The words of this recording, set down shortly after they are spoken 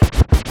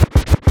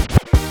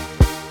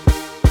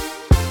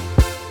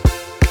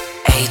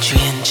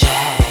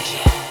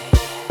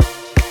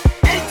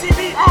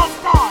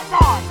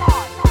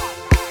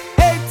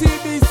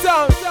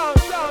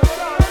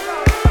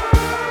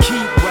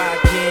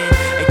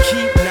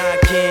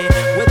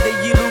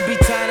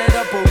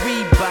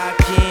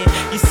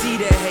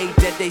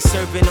they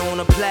serving on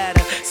a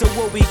platter. So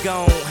what we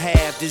gon'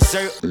 have,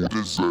 dessert or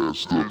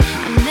disaster?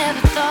 I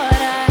never thought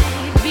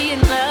I'd be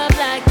in love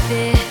like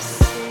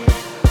this.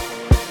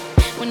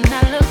 When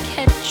I look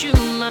at you,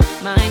 my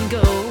mind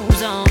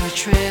goes on a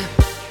trip.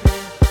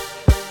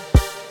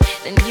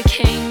 Then you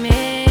came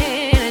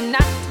in and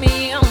knocked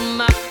me on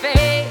my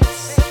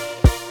face.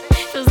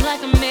 Feels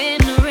like I'm in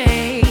a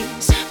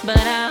race, but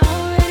I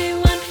already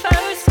won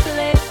first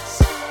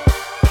place.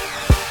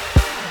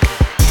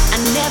 I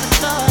never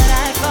thought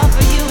I'd fall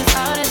for you as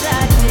hard as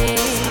I did.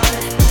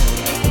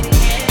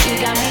 You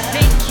got me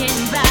thinking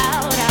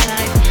about our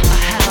life,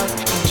 our house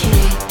and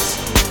kids.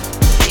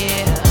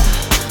 Yeah,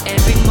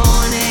 every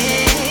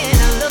morning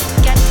I look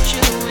at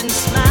you and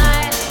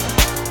smile.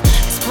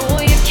 This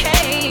boy, you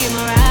came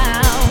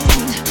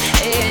around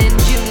and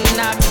you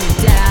knocked me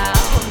down.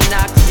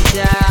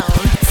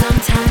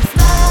 Sometimes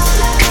love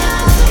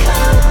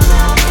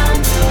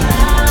comes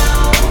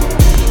around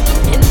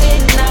and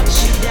it knocks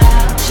you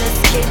down. Just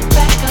get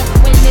back up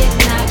when it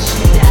knocks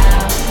you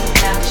down.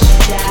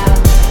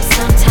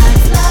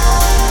 Sometimes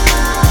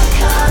love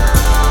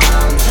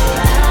comes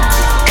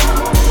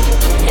around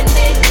and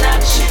it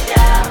knocks you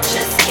down.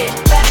 Just get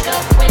back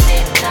up when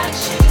it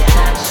knocks you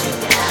down.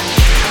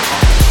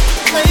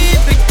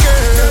 Baby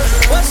girl,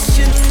 what's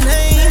your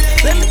name?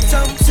 Let me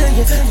talk to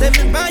you, let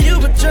me buy you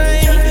a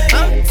drink.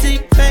 I'm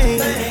T-Pain,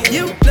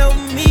 you know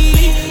me.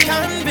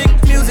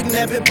 Convict music,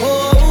 never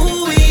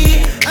boy.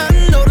 I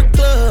know the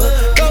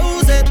club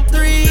goes at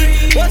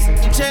 3. What's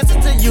the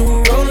chances of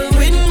you rolling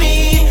with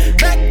me?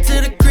 Back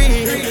to the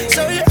crib,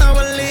 show you how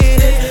I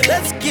live.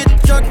 Let's get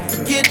drunk,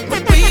 forget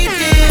what we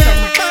did.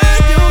 I'ma buy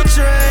you a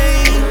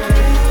drink.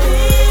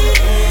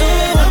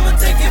 Ooh, I'ma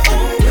take you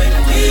home with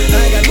me. I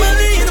got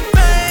money in the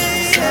bank.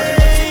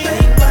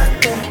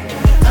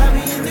 I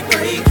be in the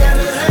gray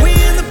Cadillac. We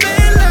in the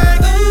bed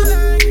like ooh,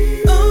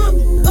 ooh,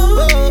 ooh,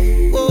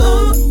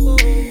 ooh,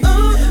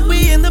 ooh. We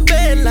in the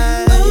bed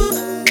like ooh,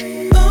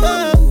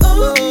 ooh,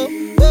 ooh,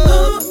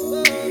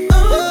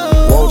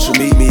 ooh. Won't you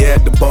meet me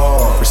at the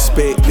bar?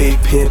 Respect big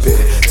pimpin'.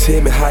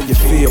 Tell me how you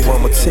feel,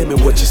 mama. Tell me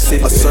what you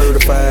sippin'. A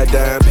certified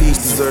dime piece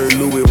deserve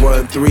Louis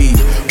 1-3.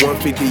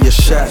 150 a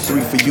shot,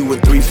 3 for you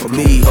and 3 for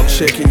me. I'm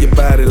checking your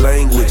body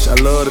language. I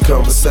love the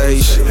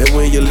conversation. And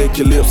when you lick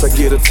your lips, I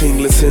get a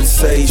tingling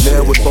sensation.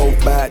 Now we're both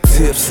by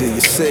tipsy.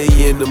 You say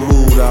you in the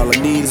mood. All I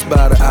need is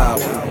about an hour.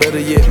 Better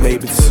yet,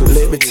 maybe 2.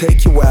 Let me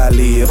take you where I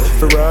live.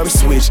 Ferrari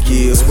switch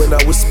gears. When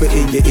I whisper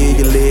in your ear,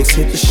 your legs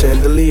hit the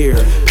chandelier.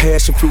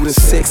 Passion, fruit, and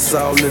sex is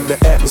all in the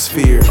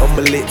atmosphere.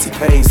 I'ma let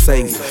T-Pain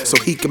sing it so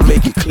he can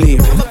make it clear.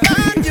 I'ma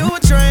buy you a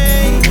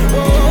drink.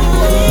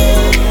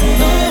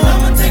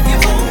 I'ma take you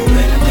home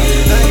with me.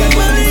 I got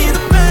money in the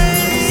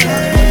bank.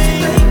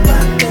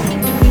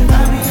 I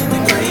be in the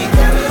gray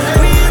Cadillac.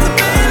 We in the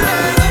bed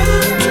like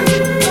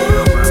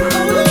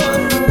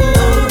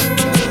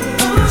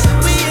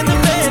we in the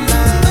bed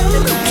like.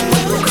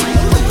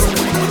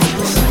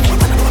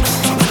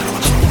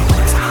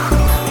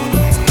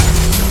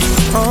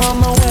 On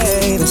my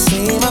way to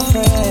see my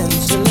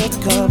friends, you live a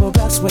couple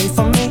blocks away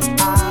from me.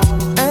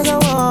 As I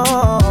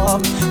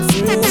walk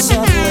through the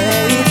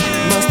subway,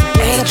 must have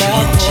been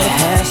about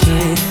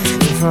 4:30.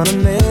 In front of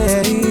me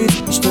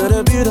stood a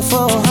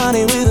beautiful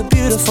honey with a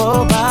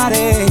beautiful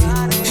body.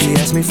 She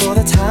asked me for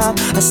the time.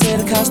 I said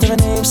the cost of her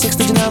name,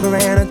 6-digit number,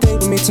 and a date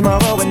with me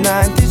tomorrow at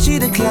 9. Did she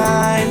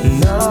decline?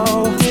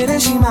 No.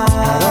 Didn't she mind?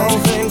 I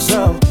don't think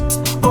so.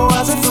 Or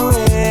was it for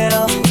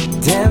real?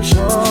 Damn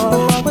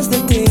sure. What was the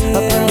deal? A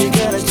pretty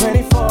girl is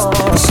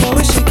 24. So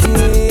is she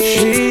cute?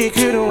 She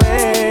couldn't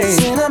wait.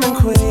 Cinnamon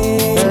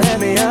queen, let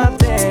me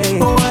update.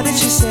 What did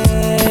she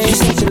say? She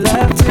said she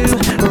loved to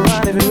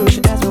rendezvous.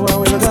 She asked me what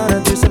we were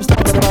gonna do. Some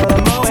stuff about a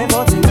Moe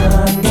for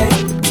Monday.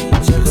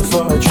 Took her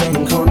for a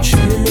drink on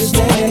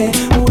Tuesday.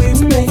 We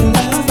were making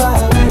love by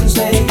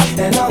Wednesday.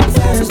 And on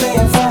Thursday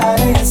and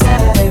Friday and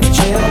Saturday we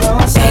chilled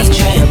on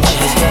Sunday.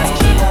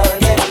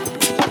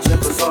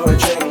 Took her for a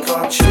drink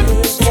on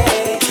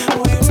Tuesday.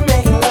 We were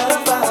making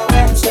love by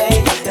Wednesday.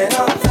 And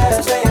on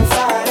Thursday and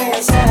Friday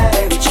and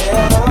Saturday we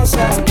chilled on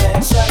Sunday.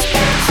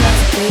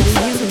 Baby,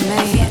 you the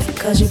man,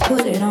 'cause you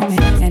put it on me.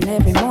 And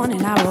every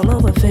morning I roll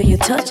over, feel you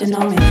touching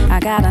on me. I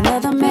got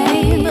another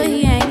man, but he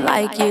ain't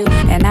like you.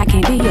 And I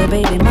can't be your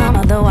baby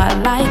mama, though I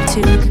like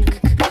to.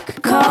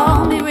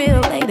 Call me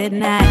real late at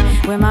night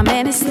when my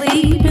man is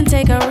sleeping.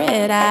 Take a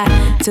red eye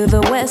to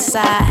the west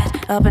side,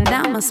 up and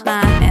down my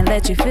spine, and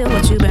let you feel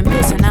what you've been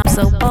missing. I'm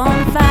so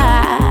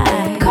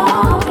bonafide.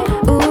 Call me,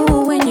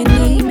 ooh, when you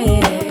need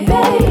me,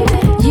 baby.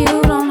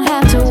 You don't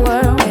have to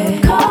worry.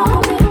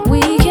 Call me,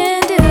 we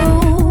can do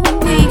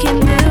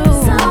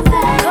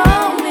something.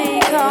 Call me,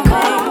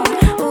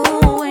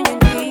 ooh, when you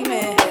need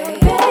me,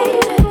 baby.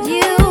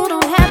 You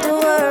don't have to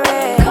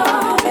worry.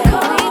 Call me.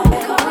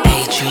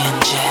 Adrian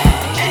Jack.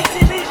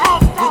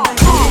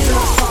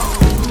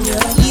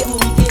 Yeah,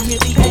 we can hear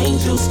the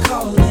angels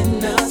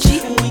calling us.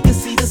 And we can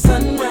see the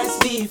sunrise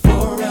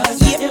before us.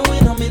 Yeah, and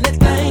when I'm in that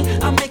thing,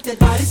 I make that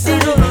body say,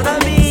 I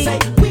mean,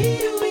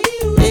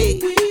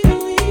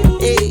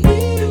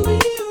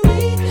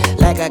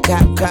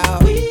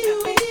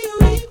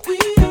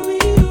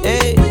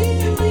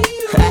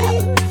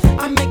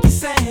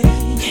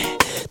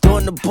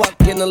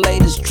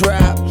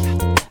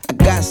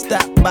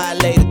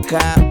 violate a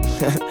cop.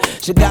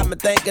 She got me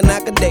thinking I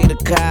could date a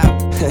cop.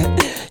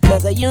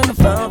 Cause her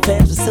uniform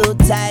pants were so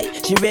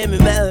tight. She read me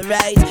my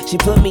rights. She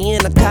put me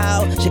in a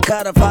call. She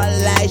cut off all the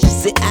lights. She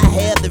said I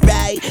have the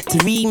right to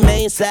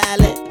remain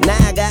silent.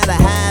 Now I gotta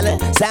holler,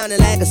 sounding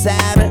like a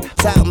siren.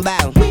 Talking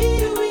about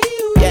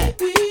yeah,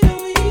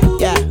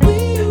 yeah,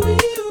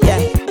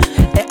 yeah.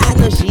 And I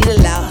know she the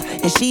law,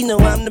 and she know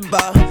I'm the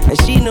ball, and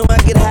she know I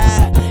get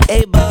high,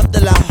 above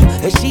the law,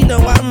 and she know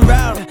I'm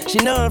raw. She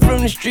know I'm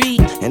from the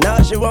street, and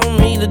all she want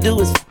me to do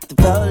is the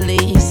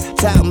police.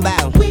 Talking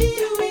about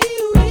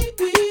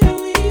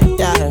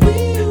yeah,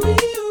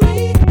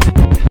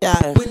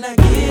 yeah. When I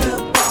get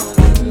up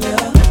calling ya,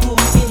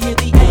 we can hear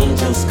the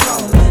angels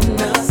calling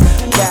us.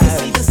 We can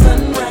see the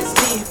sunrise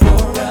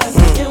before us.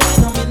 And when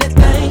I'm in that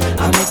thing,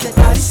 I make that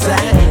body say,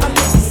 I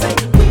make it say,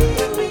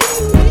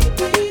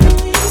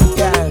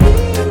 yeah,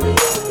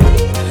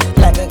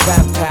 like a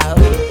cop cow.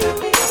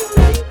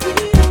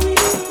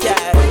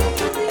 Yeah.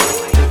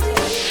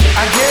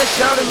 I guess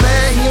shouty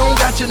man, he don't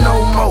got you no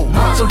more.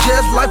 So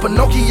just like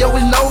Pinocchio,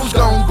 his nose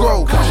gon'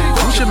 grow.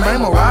 Gucci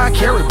Mane, Mariah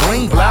Carey,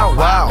 bling, blow,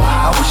 wow.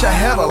 I wish I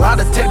had a lot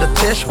to take the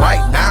test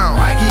right now.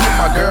 He hit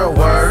my girl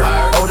word,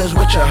 oh that's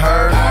what you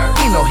heard.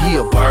 He know he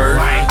a bird,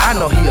 I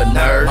know he a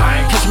nerd.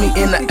 Kiss me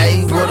in the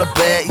A with a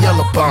bad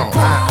yellow bone. 9,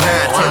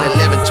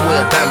 10, 11,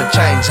 12, diamond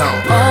chains on.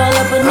 All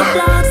up in the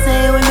block,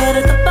 say we met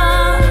at the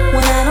bar.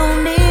 When I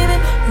don't need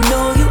it, you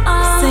know you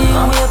are.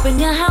 Saying we up in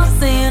your house,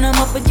 saying I'm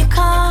up in your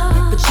car.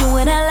 But you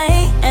in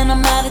LA, and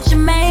I'm mad at your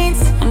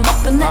mates. I'm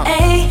up in the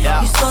A,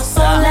 you so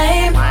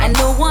lame. And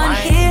no one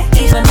here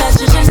even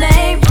mentions your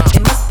name.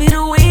 It must be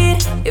the weed,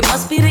 it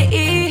must be the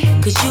E.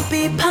 Cause you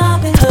be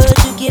poppin', heard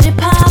you get it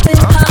poppin'.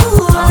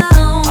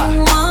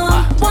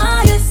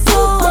 Why you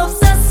so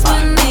obsessed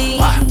with me?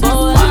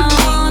 Boy, I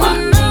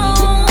wanna know.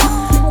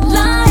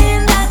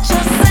 Lying that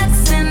you're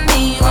sexing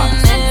me when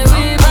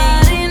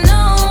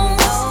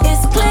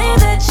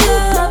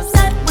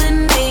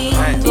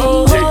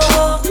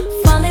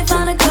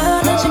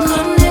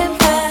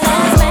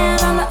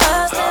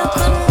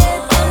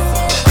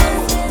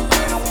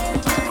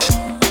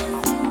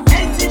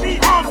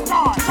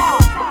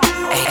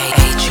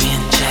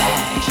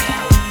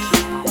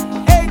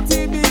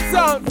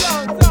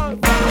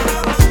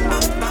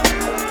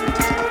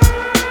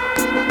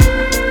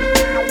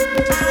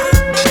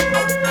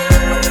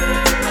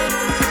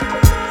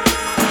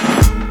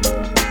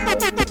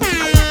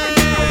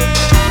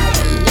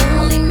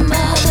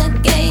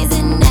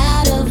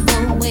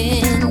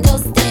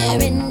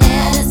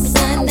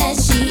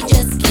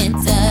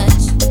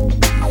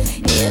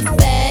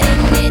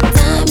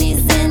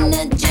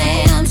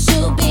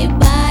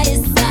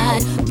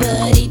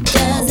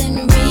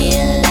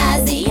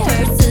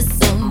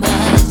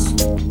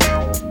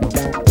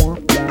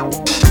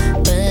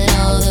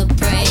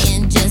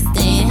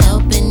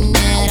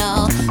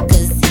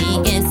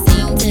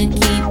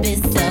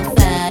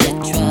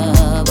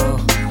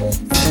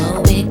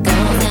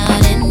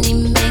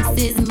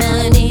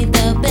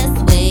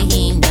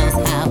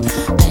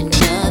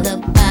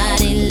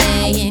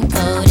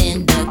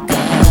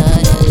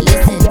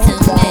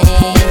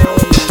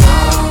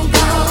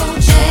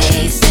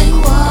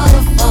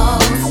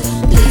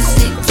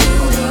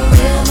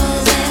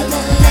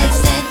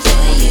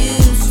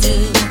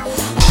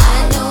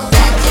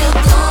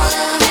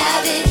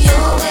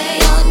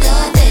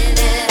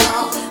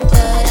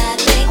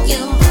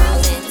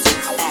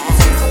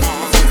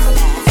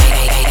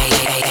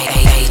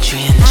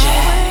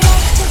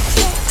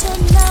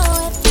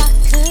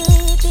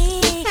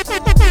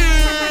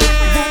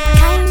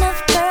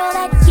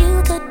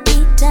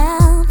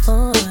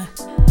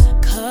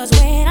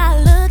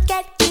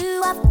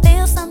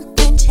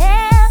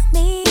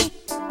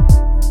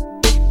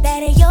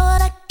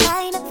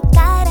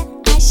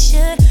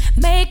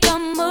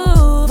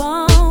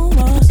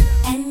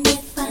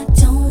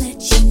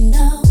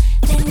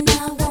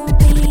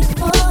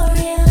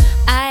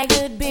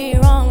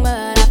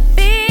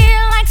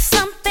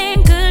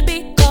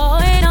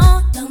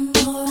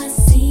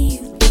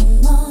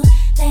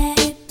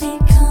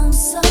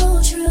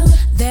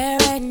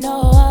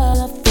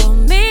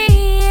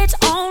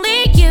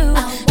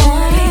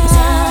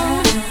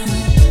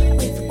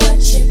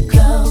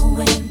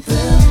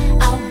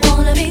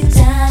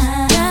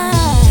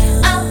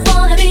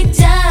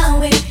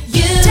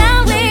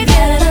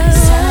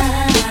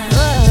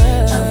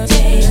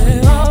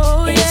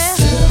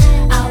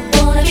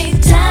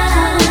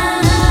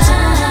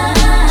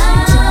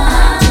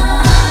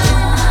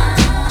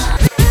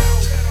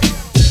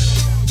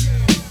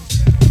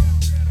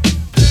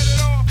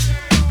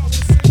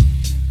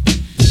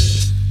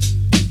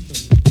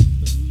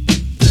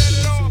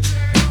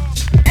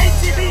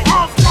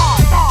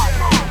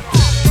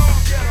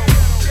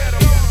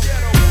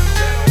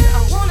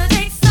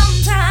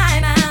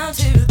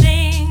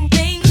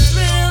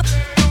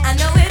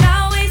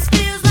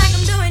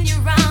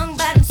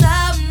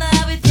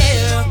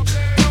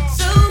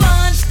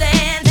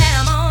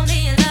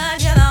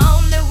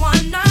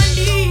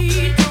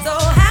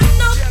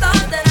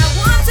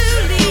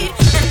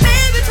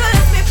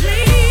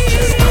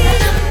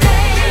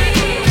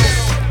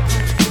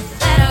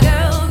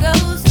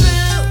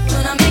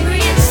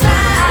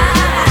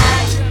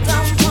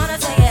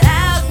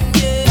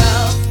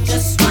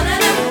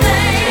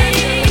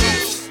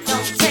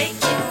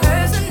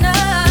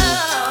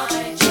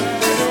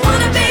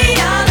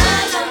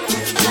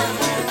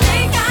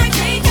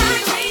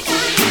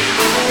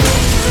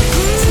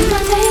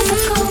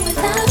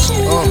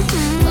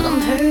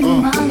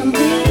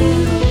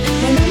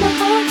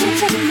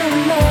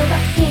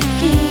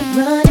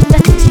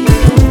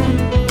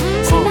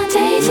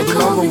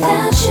one.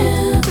 Without you,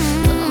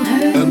 I'm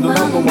hurting while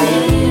I'm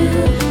with you.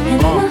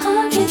 And my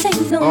heart can't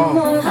take no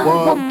more. I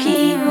won't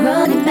keep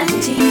running back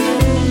to you.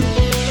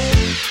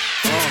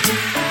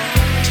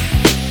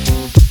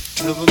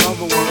 There's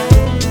another one.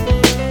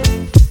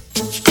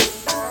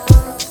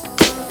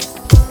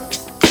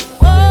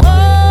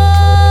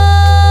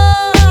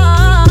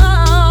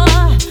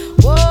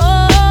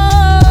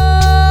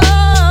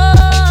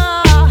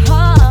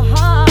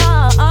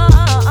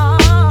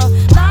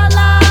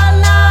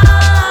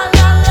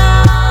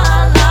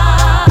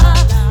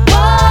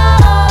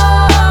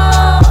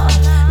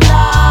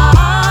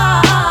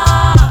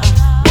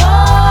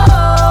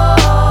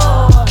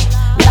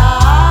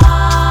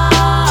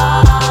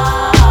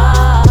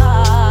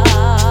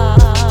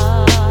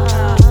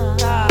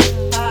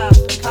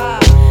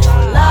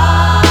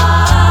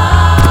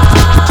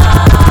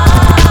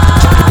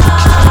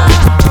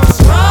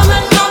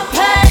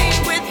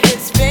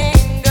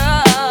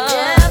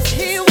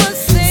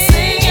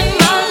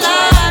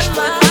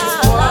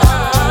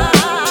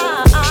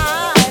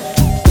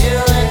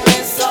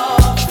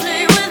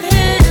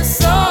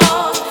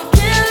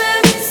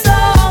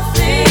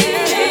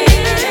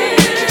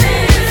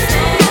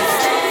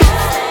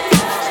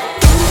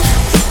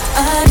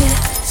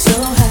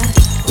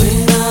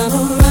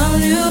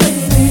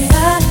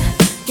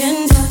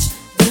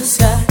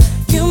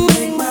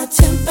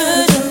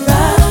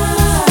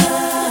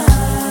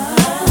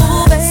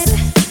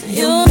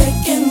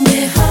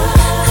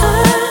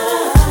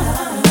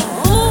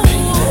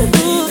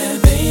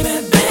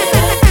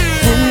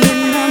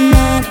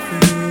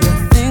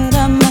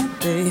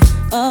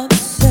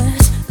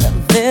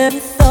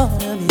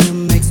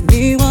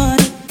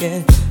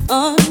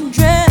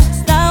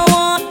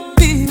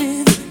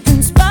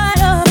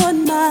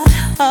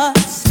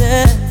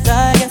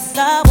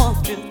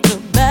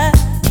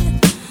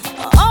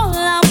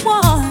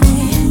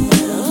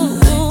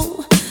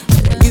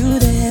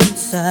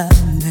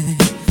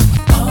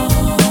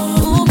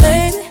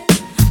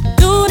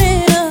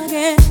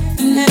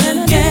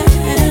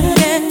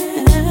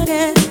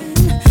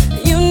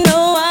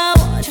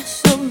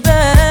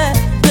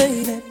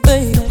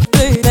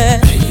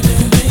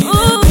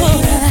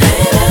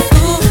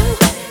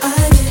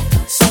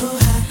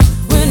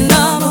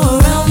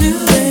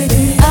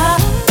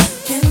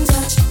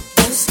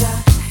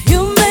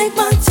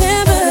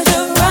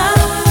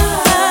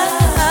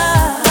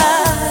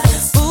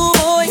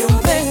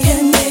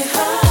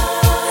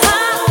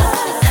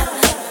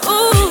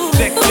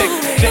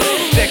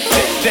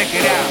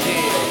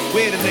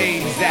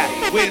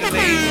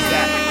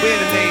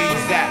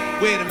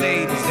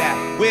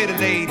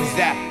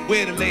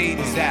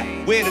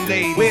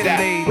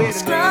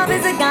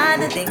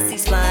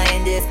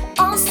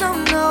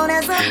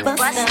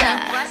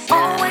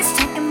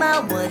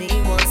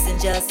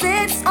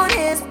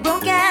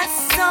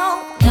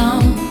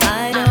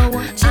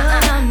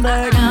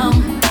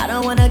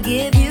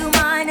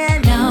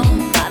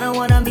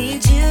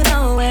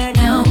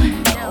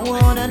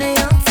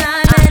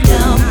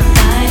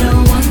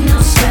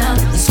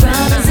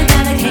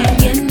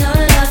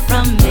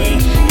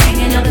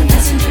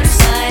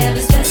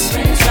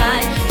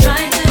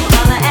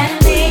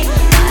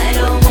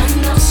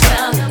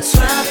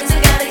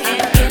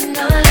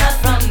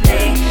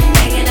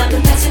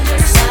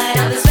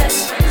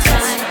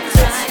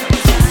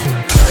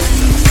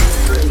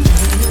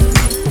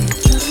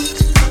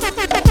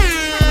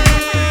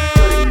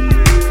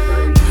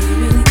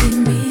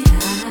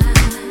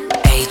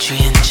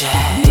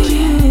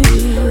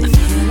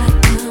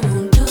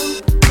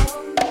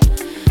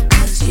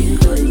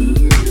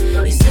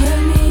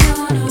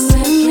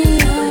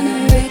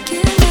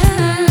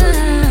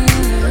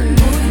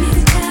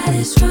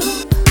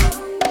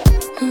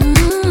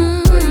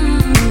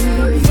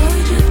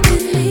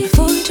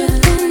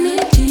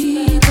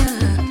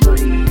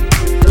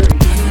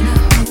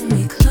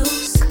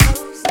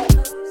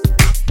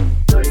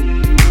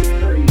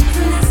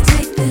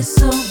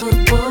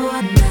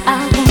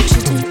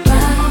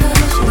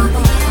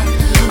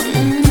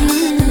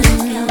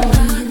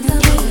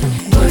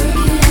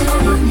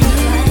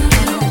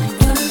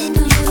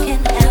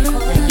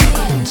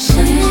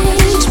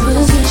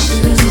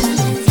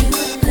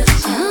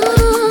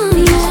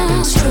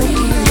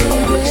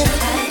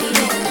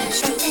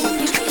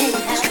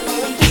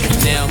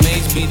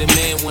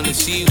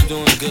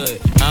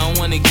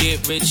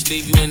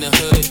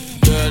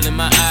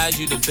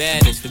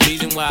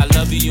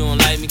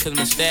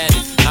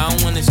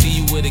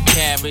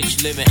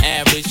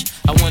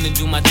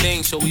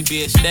 So we be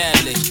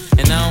established,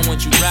 and I don't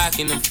want you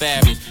rocking them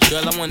fabrics.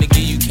 Girl, I wanna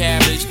give you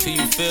carriage till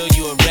you feel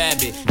you a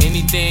rabbit.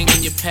 Anything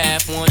in your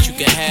path, want you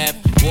can have.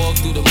 Walk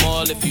through the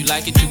mall, if you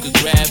like it, you could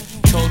grab.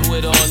 Total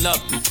it all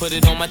up and put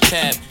it on my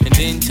tab, and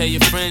then tell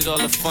your friends all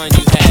the fun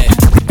you had.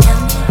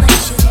 Tell me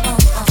what you want,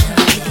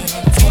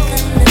 take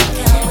a look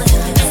at what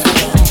it's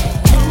right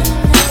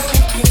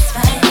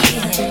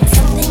here.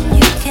 Something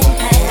you can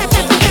have.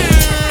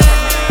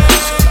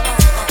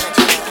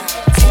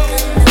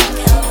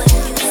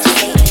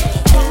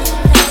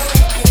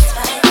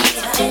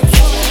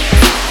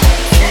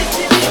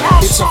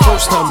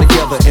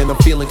 I'm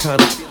feeling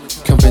kinda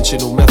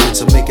conventional methods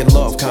of making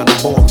love kinda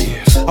bore me.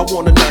 I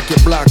wanna knock your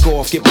block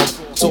off, get my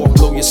off,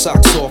 blow your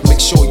socks off,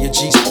 make sure your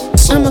G's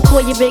so. I'ma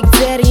call you Big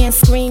Daddy and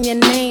scream your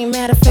name.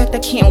 Matter of fact, I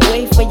can't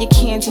wait for your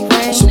candy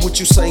rain. So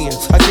what you saying?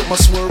 I get my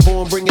swerve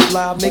on, bring it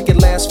live, make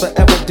it last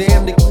forever.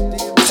 Damn nigga,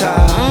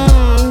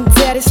 tired.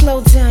 Daddy,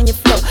 slow down your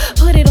flow.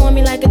 Put it on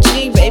me like a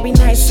G, baby,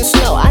 nice and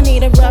slow. I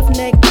need a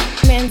roughneck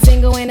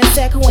Mandingo in a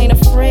sack who ain't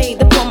afraid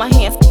to pull my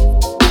hands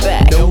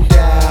back. No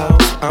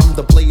doubt, I'm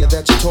the player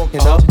that you're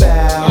talking about.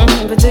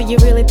 But do you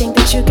really think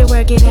that you can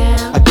work it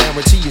out? I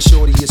guarantee you,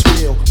 shorty, it's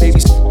real.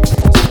 Baby,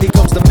 here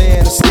comes the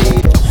man of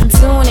steel. I'm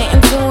doing it, I'm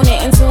doing it,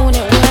 I'm doing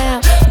it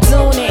well.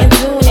 Doing it, and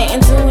doing it,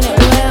 and doing it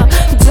well.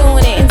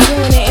 Doing it, and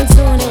doing it, and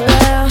doing it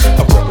well.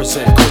 I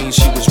represent Queens,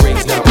 she was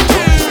raised down the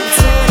road.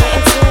 Doing it,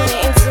 and doing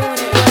it, and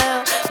doing it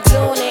well.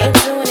 Doing it, and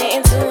doing it,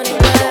 and doing it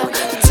well.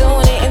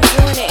 Doing it, and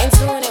doing it, and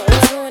doing it,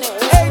 and doing it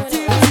well.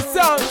 ATV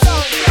sound.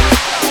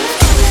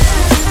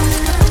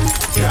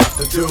 Got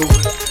to do with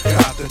it.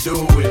 Got to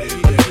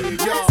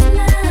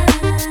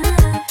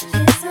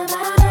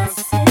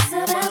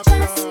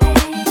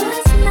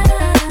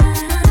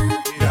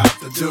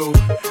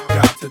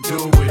do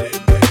with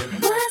it, baby.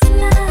 What's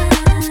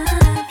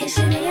love? It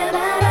should be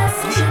about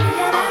us. It should be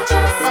about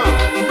just me.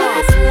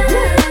 What's love?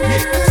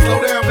 Yeah, slow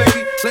down,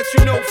 baby. Let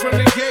you know from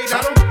the gate.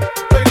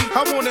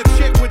 I want a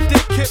chick with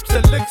thick hips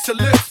that licks her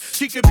lips.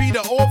 She could be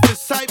the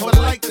office type, but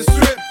like the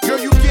strip. Girl,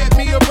 you get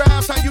me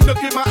aroused, how you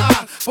look in my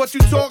eye. But you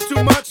talk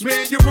too much,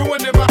 man, you're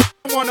ruining my.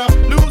 Wanna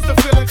lose the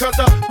feeling, cause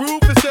the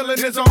roof is ceiling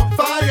is on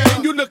fire.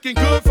 And you looking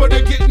good for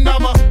the getting,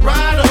 I'm a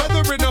rider.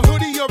 Whether in a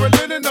hoodie or a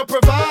linen, a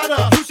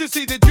provider. You should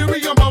see the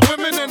jury on my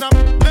women, and I'm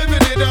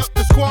living it up.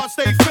 The squad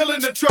stay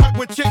filling the truck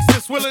with chicks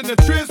that's willing to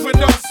trizz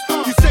with us.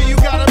 You say you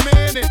got a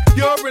man and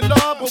you're in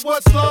love, but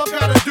what's love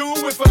gotta do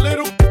with a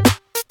little?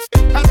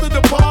 After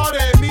the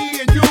party, me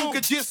and you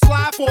could just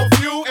slide for a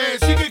few, and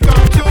she could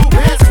come too.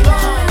 It's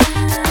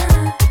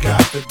love.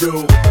 Got to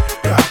do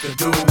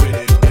with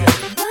it, man.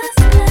 What's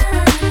love?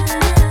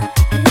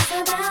 It's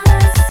about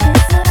us.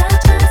 It's about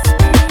just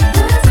me.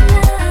 What's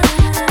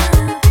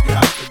love?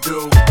 Got to do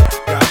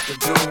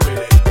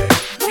with it, man.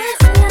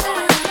 What's love?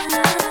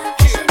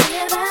 It should be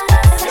about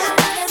us. It should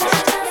be about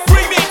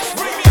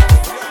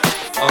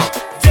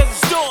just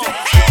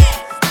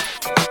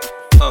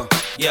me.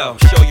 Yo,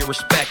 show your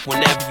respect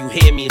whenever you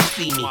hear me and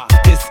see me.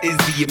 This is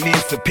the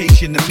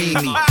emancipation of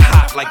Mimi.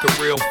 Hot like a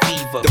real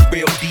fever, The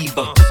real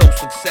diva. so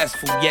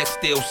successful yet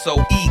still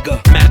so eager.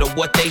 Matter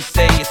what they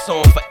say, it's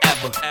on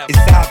forever. It's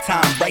our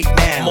time right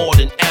now. More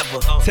than ever.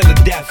 Till the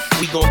death.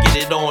 We gon' get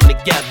it on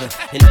together.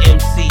 And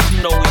MC,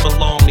 you know we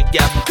belong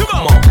together.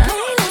 Come on. I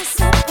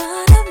lost a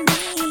part of me.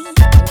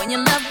 When you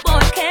left, boy,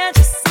 can't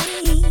you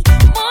see?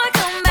 Boy,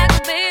 come back,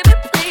 baby,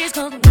 please,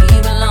 'cause we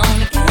belong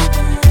together.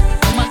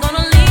 Am I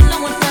gonna leave? No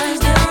one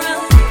turns you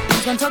around.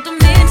 Who's gonna talk to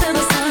me till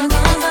the sun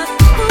comes up?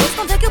 Who's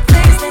gonna take your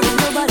place? There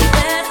ain't nobody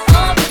better.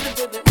 Oh, baby,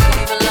 we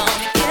belong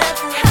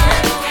together.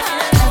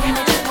 Something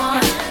that you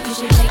want, you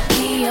should make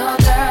me your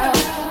girl,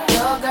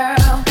 your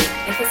girl.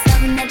 If it's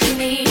something that you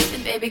need,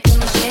 then baby,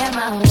 come and share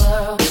my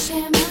world,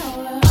 share my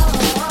world.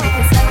 If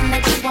it's something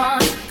that you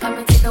want, come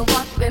and take a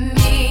walk with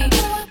me,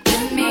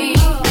 with me.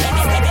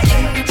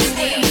 Everything that you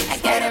need, I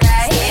got it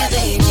right here,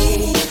 baby.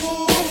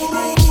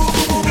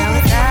 Now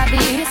it's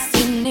obvious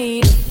you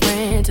need a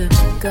friend to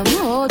come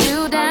hold you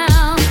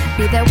down.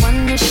 Be that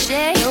one to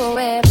share your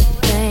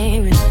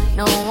everything when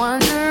no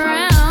one's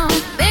around.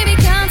 Baby,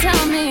 come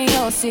tell me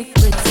your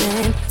secrets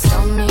and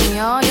tell me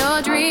all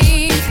your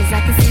dreams. 'Cause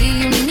I can see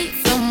you need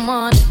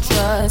someone to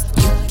trust.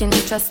 You can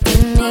trust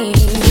in me.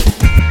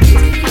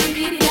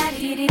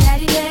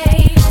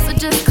 So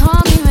just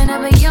call me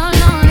whenever you're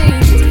lonely.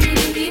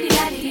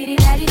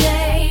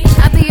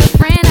 I'll be your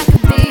friend, I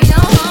could be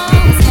your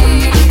home. Say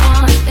you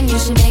want, then you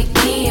should make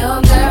me your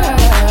girl.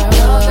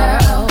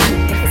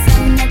 If it's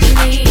something that you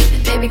need,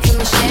 then baby, come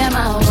and share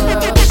my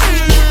world. If it's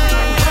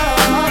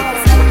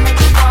something that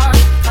you want,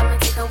 come and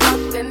take a walk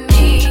with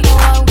me,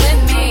 walk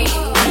with me.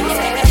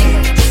 Everything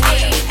that you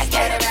need, I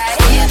got it right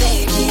here,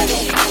 baby.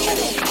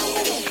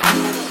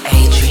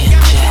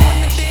 Adrian J.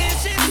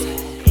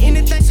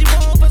 Anything she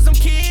want for some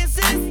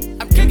kisses.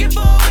 I'm cooking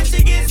for when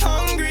she gets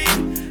hungry.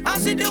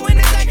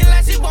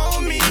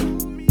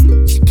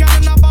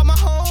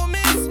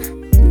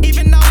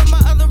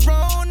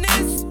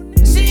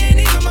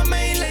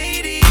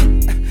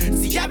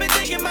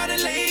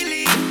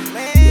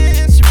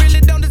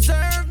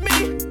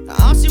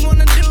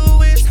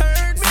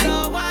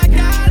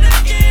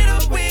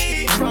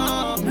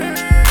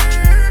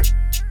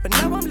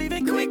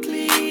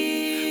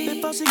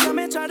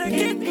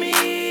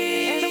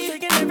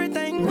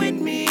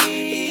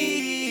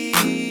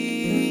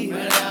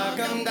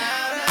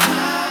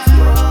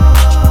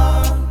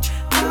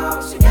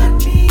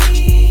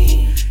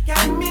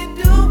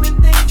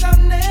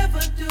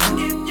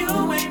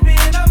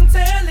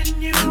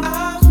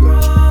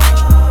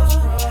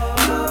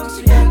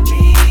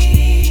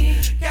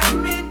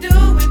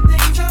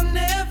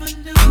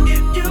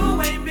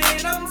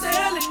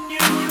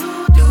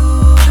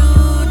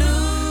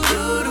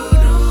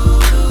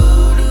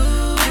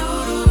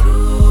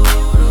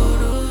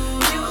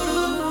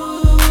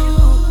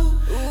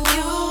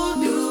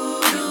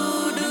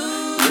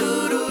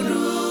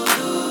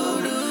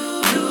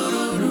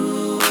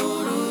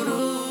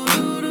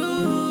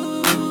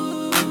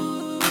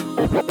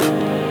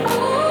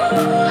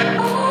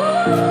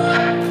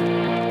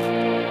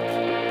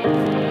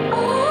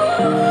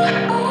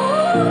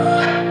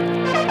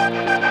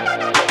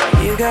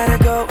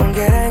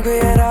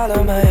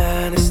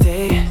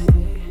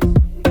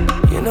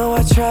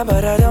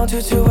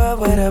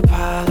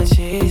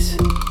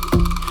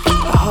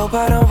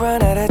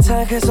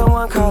 Could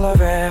someone call a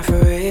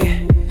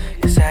referee?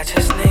 Cause I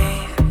just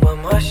need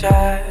one more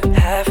shot,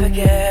 have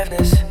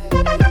forgiveness.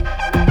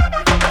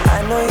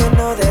 I know you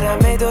know that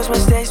I made those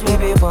mistakes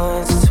maybe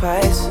once or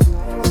twice.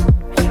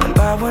 And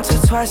by once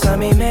or twice I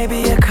mean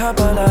maybe a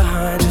couple of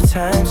 100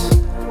 times.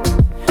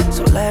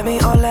 So let me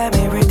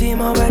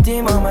redeem on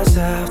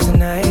myself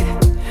tonight.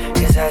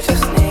 Cause I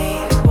just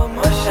need one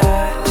more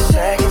shot,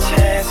 second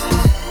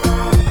chances.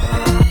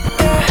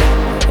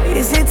 Yeah.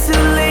 Is it too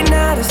late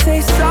now to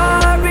say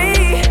sorry?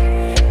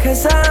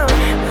 Cause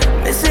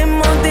I'm missing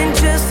more than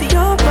just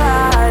your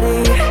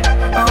body.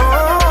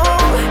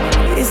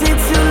 Oh, is it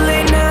too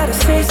late now to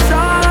say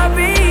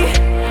sorry?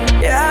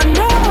 Yeah, I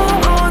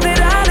know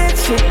that I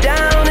let you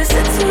down. Is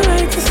it too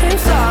late to say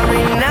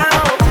sorry now?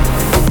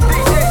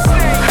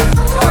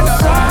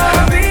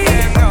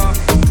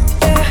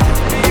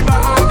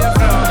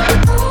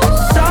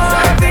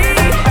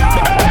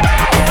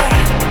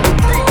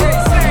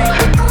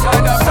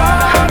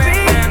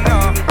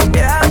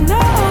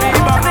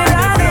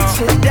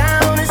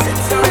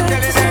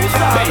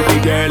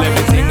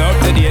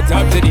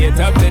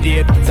 Up to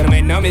date, so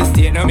make no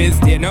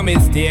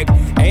mistake.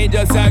 Ain't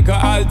just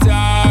alcohol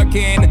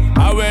talking.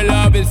 Our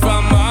love is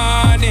from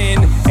morning.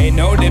 Ain't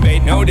no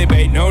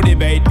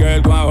debate.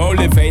 Girl, go on, hold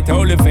the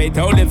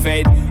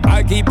faith.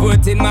 I keep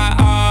putting my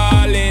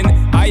all in.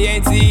 I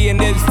ain't seeing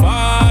this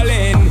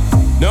falling.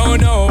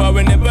 No, I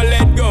will never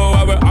let go.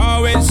 I will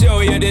always show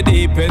you the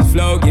deepest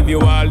flow. Give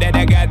you all that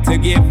I got to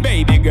give,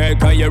 baby girl.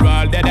 Cause you're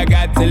all that I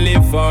got to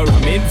live for.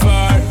 I'm in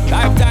for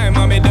lifetime,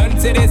 I'm done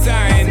to the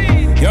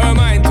sign. You're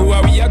mine too,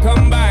 how we are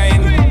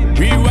combined.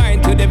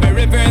 Rewind to the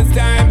very first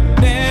time.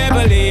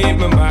 Never leave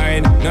my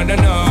mind.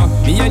 No,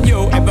 me and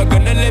you ever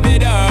gonna live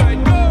it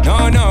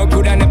up. No,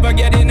 could I never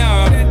get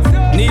enough.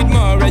 Need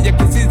more of your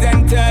kisses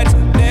and touch.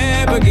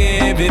 Never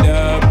give it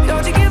up.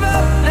 Don't you give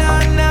up,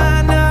 nah.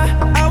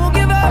 I won't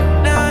give up,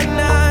 nah.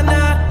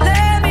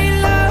 Let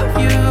me love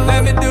you.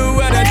 Let me do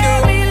what I do.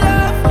 Let me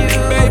love you.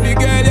 Baby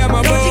girl, you're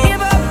my boo. Don't you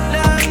give up,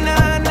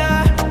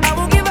 nah. I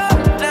won't give up,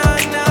 nah.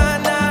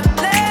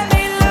 Let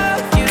me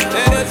love you.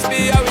 Let us be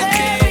how it be.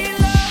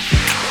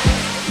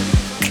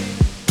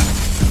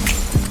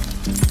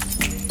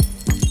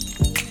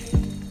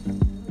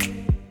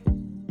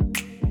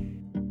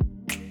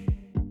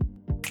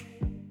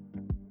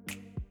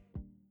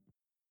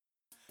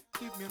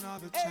 Give me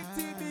another chance,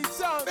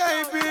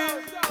 baby.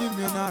 Give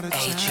me another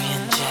chance.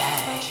 Adrian J.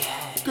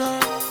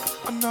 Girl,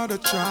 another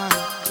try.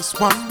 Just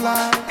one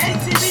blind.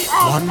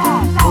 One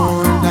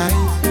more night.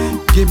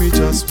 Give me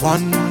just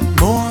one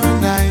more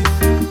night.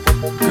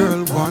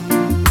 Girl, one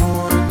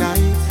more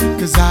night.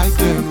 Cause I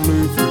can't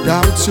live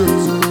without you.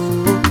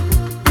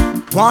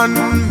 One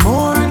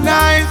more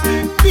night.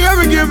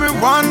 Baby, give me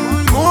one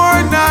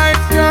more night,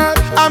 girl.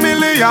 A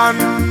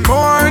million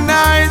more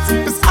nights.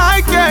 Cause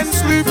I can't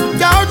sleep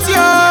without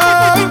you.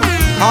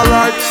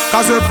 Alright,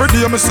 cause every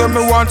day me say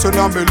me want you in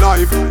my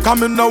life.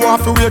 Come in now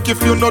off to wake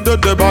if you know the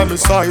day by my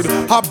side.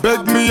 I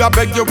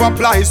beg you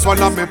apply,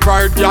 swallow me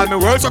pride. Girl, me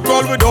world so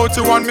cold without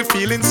you and me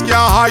feelings can't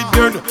hide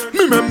then.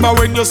 Me remember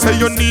when you say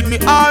you need me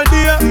all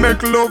day.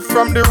 Make love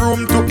from the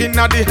room to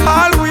inna the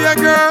hallway,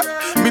 girl.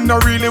 Me no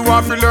really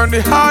want to learn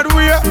the hard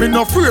way. Me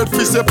no afraid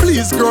fi say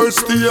please girl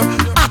stay.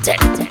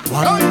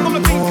 One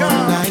more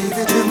night,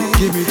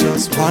 give me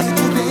just one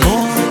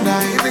more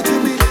night.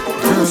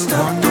 Girl,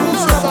 one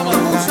more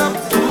night.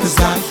 Cause I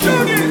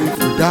can't live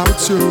without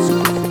you.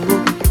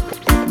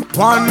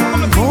 One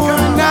more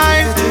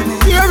night.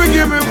 Baby,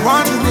 give me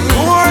one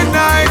more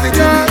night,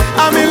 girl.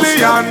 A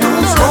million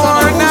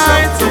more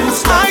nights.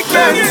 I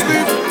can't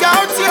sleep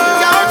without you.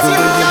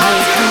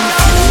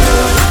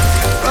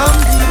 From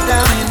deep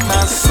down in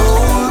my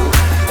soul,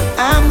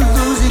 I'm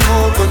losing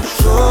all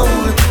control.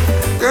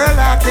 Girl,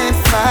 I can't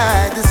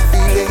fight this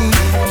feeling.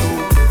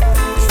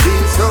 It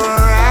feels so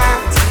right.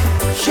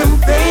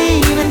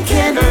 Champagne and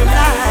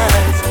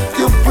candlelight.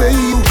 The way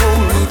you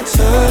hold me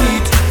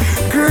tight.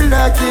 Girl,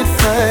 I can't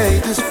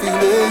fight this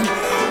feeling.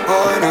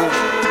 Oh no.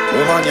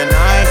 Move on your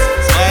nice.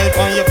 Smile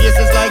on your face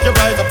is like you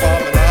rise up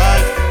all my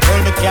life. Girl,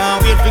 me can't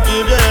wait to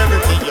give you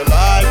everything you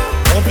like.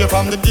 Hope you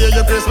from the day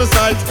your Christmas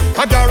sight.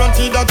 I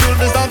guarantee that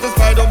you'll be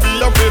satisfied. Don't be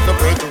afraid to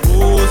break the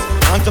rules.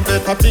 And to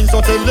better things,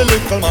 so tell the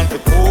little man to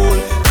cool.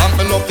 I'm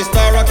the lucky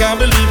star, I can't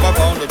believe I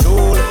found the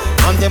jewel.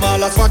 And them all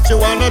that's what you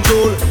wanna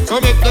do.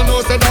 So make them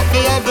know say that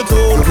they have the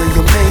tool. The way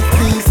you make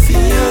me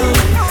feel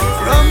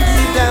from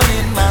deep down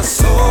in my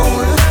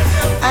soul,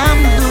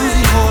 I'm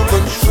losing all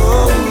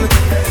control.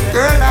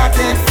 Girl, I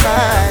can't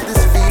fight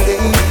this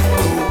feeling.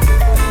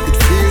 It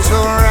feels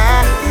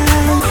alright.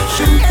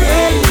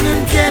 Champagne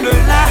and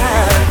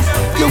candlelight.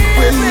 The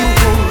way you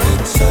hold me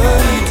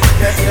tight.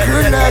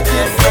 Girl, I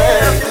can't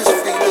fight this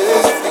feeling.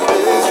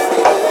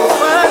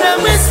 Father,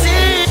 we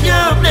see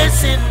your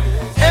blessing.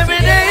 Every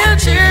day your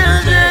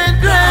children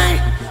cry.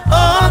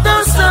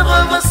 Although some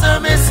of us are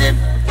missing,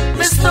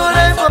 we still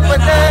life up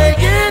and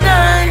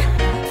die.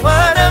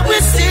 Father, we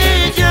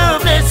see your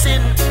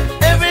blessing.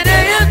 Every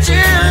day your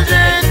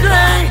children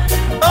cry.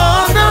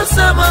 Although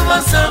some of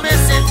us are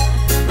missing,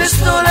 we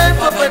still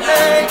life up and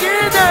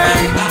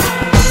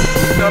die.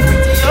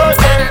 pretty, oh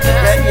damn.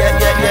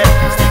 Yeah.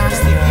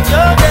 Sticky,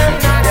 oh damn.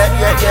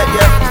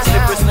 Yeah.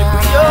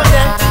 Slippery, oh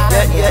damn.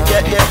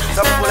 Yeah.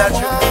 Some people are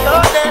trippy,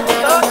 oh damn.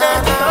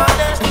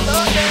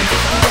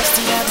 Just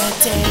the other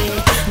day,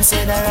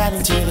 said I ran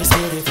into this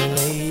beautiful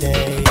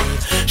lady.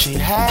 She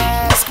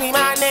asked me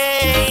my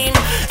name,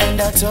 and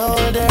I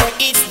told her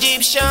it's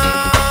Egyptian.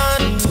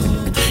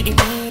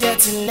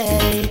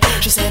 Immediately,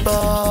 she said, boy,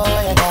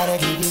 I gotta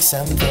give you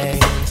something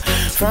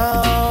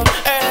from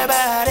her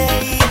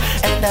body.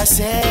 And I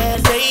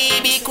said,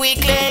 baby,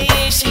 quickly.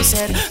 She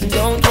said,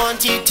 don't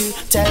want you to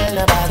tell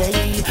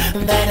nobody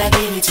that I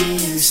give it to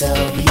you so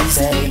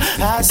easy.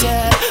 I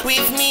said,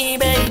 with me,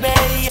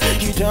 baby,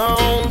 you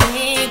don't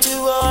need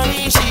to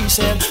worry. She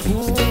said,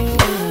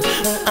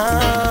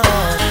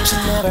 she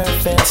never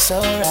felt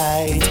so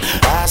right.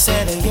 I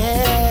said,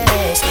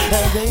 yes,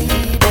 baby,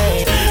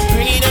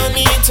 bring it on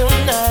me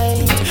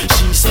tonight.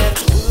 She said,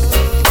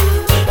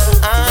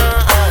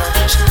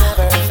 she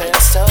never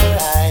felt so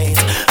right.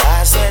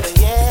 I said,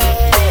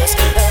 yes,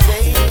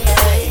 baby.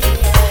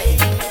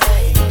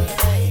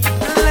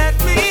 Let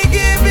me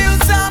give you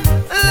some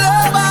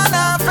love and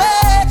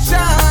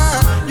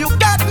affection. You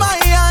got my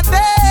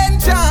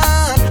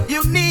attention.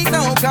 You need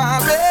no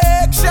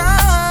correction.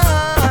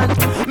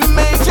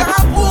 Major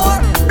war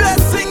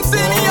blessings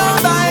in your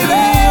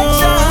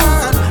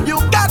direction. You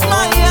got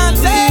my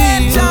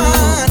attention.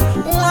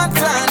 What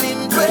an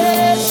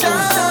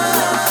impression.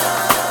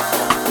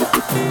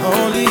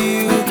 Only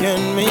you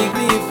can make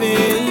me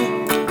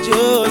feel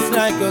just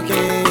like a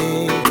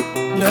king.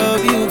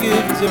 Love you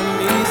give to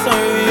me,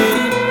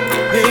 sorry,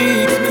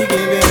 makes me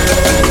give it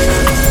up.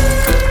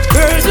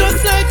 Girls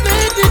just like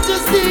magic,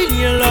 just steal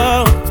your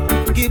love,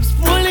 keeps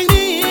pulling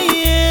me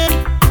in.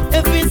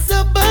 If it's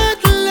a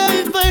battle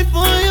I fight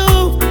for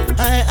you, I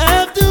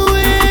have to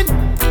win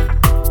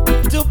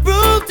to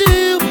prove to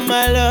you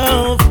my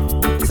love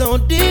so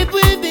deep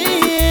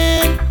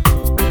within.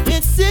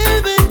 It's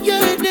even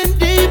getting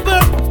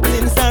deeper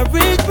since I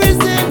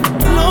represent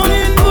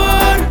longing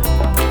for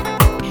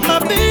my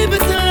baby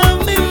to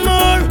love me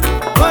more.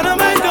 What am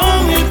I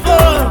longing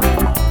for?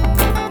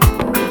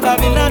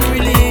 Babylon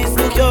release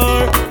the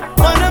cure.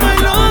 What am I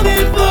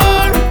longing for?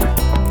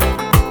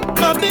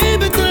 My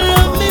baby to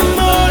love me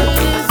more.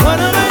 What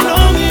am I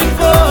longing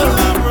for?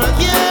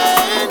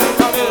 Yeah.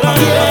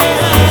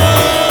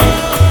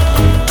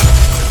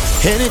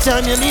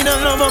 Anytime you need a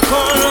lover,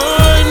 call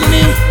on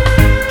me.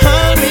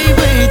 I'll be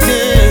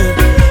waiting.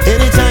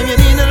 Anytime you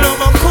need a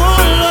lover,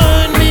 call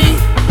on me.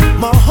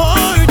 My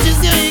heart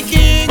is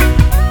aching.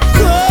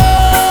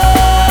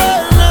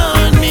 Call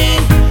on me.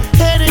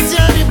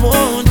 Anytime you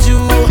want to.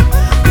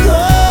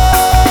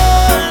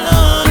 Call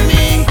on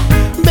me.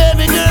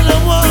 Baby girl, I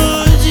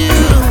want you.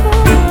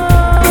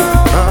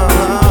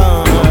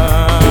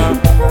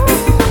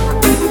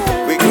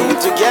 We grew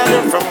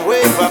together from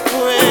way back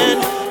when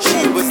she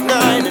was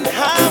 9 and I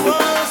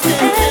was 10.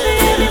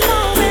 Every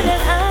moment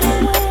that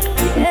I'm with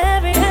you,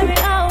 every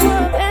hour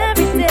of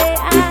every day,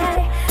 I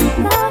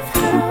love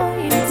how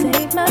you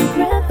take my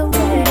breath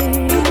away.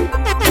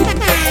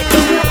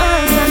 In your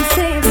arms I'm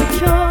safe,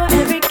 secure,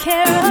 every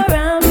care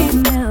around me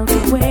melts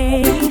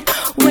away.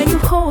 When you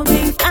hold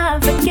me, I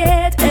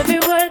forget every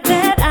word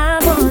that I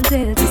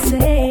wanted to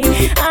say.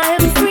 I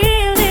am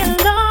really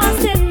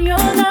lost in your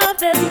love,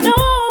 there's no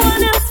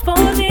one else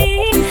for me.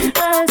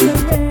 I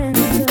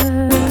surrender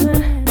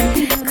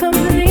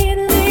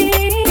completely.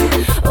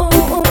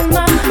 Oh,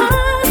 my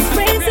heart's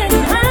racing,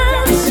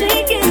 I'm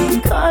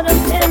shaking, caught up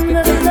in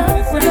the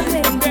love of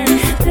baby.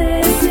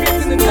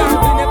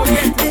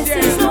 This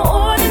is no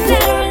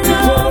ordinary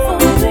love,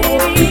 oh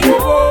baby.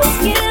 Your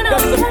skin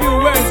on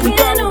my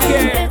skin, oh,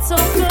 it's so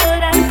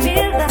good, I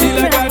feel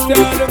like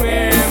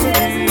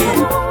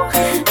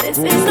this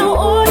is no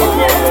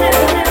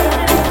ordinary love.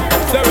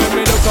 So when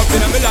me look up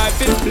in my life,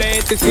 it's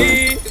plain to see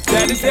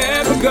that it's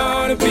never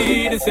gonna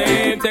be the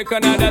same. Take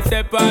another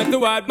step on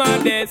toward my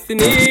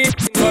destiny,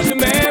 but the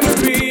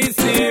memories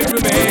still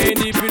remain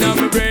deep in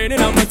my brain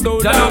and on my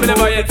soul. Tell me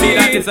never yet feel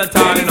like it's a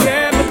time, you know.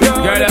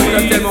 Girl, that's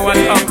gonna tell me what's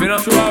up, you know.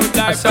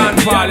 I Sean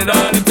Paul, you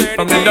know,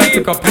 from the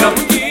Dirty Cup, you know.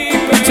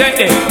 Check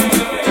it.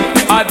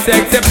 Hot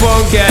sexy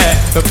punky,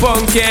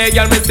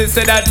 girl, me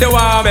say that you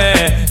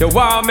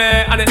want me,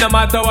 and it no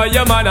matter what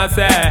your man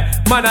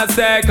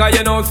say, cause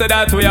you know say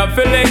that we are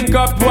filling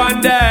up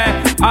one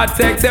day. Hot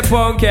sexy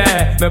punky,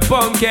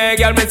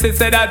 girl, me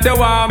say that you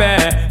want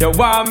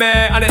me,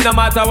 and it no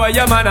matter what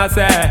your man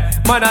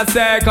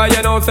say, cause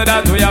you know say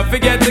that we are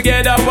get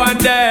together one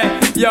day.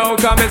 Yo,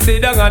 come and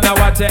sit down and I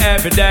watch you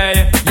every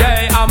day.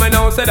 Yeah, I'ma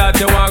know say that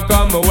you want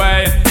come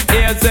away.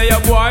 Here say your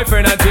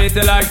boyfriend and treat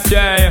you like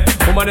stray.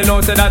 Woman, you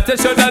know say that you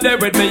shoulda there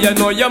with me, you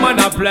know your man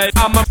a play.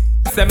 I'm a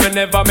say me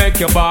never make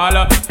you ball.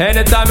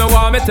 Anytime you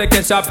want me, take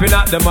you shopping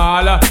at the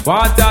mall.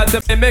 Want talk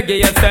to me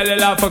give you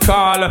cellular for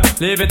call.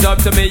 Leave it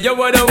up to me, you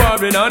wouldn't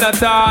worry none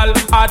at all.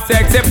 Hot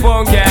sexy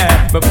punky,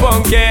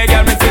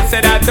 girl, me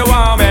say that you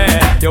want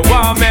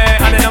me,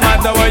 and it no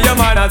matter what your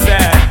man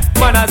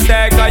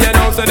say, cause you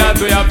know so that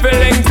we are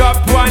filling up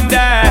one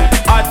day.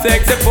 Hot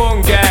sexy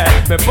funky.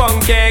 Me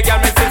funky, girl,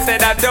 me say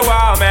that you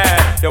want me.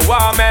 You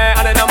want me,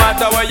 and it no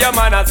matter what your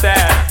man a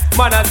say.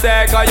 Man a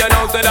say, cause you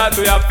know so that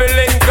we have to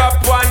link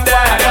up one day.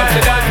 I just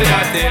say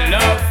that in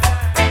love.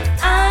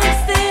 I'm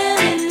still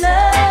in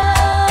love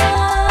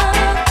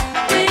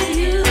with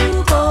you,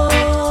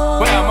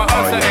 boy. Well, I'm a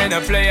hustler and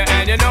a player,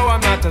 and you know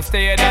I'm not a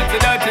stayer. That's a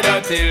dirty,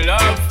 dirty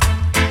love.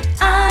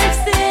 I'm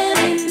still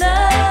in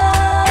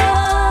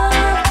love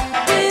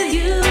with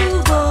you,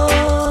 boy.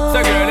 So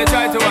girl, I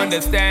try to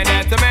understand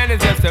that a man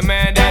is just a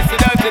man. That's a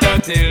dirty,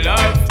 dirty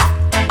love.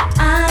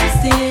 I'm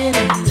still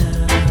in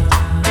love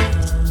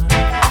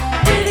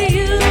with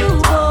you,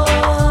 boy.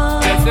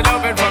 That's the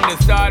loving from the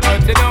start,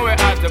 but you know we're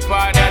at the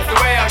part. That's the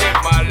way I get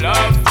my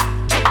love.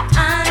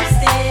 I'm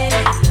still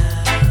in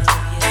love.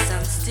 Yes,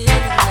 I'm still in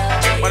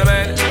love. What a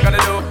man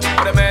gotta do,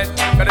 what a man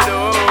gotta do.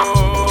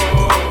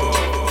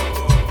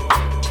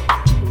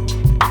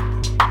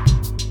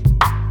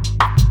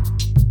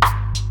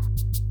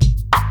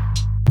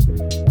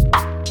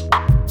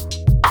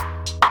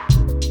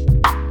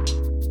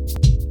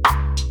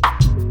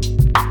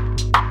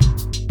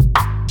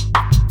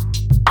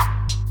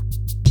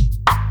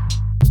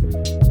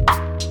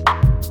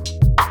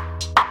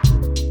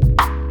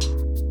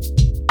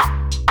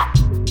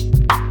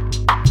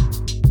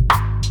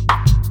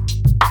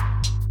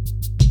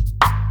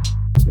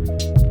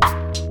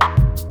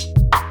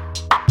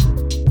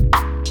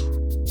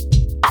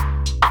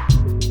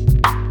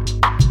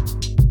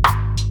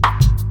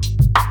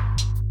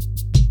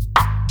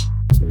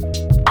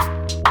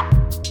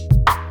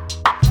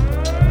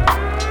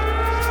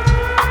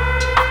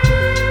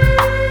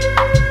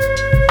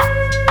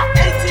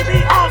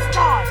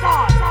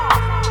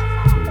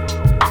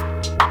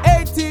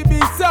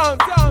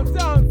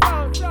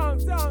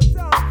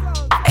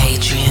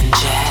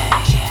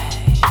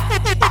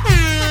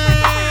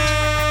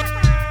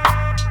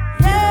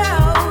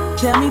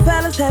 Tell me,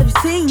 fellas, have you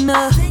seen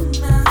her?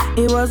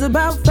 It was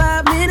about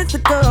 5 minutes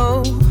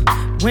ago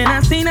when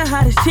I seen the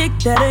hottest chick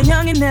that a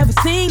youngin' never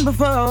seen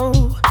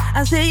before.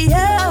 I say,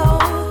 yo,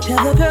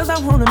 tell the girls I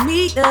wanna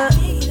meet her.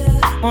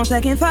 On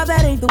second thought,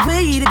 that ain't the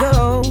way to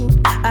go.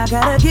 I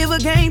gotta give her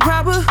game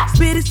proper,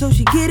 spit it so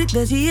she get it.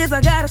 There she is, I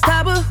gotta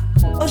stop her.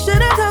 Or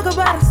should I talk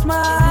about a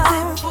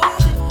smile?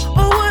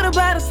 Or what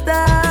about a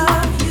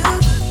style?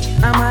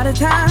 I'm out of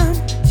time,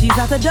 she's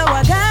out the door,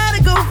 I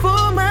gotta go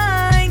for mine.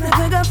 I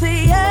think I'll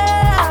say, yo,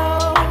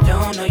 I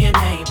don't know your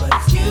name, but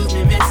excuse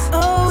me, miss.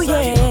 Oh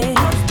yeah.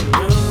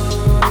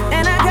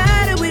 And I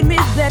gotta admit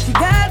that you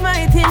got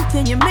my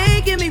attention. You're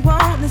making me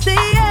want to say,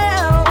 yo.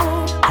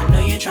 I know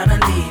you're trying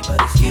to leave,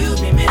 but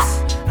excuse me,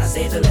 miss. I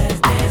saved the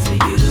last dance for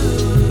you.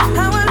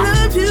 How I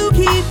love to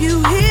keep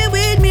you here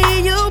with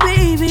me, yo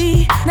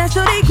baby. Now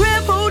so they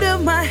grab hold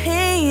of my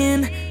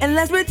hand and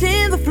let's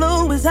pretend the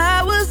flow is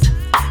ours.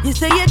 You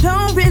say you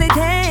don't really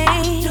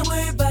dance. Don't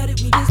worry about it,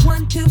 we just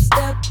 1-2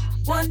 step.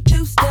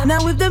 1-2 step.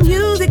 Now if the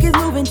music is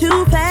moving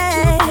too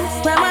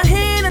fast, grab my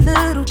hand a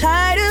little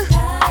tighter.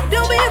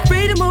 Don't be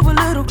afraid to move a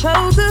little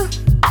closer.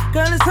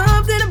 Girl, there's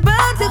something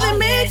about you that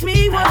makes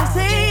me wanna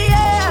say,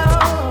 yeah.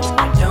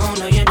 I don't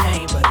know your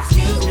name, but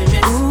excuse me,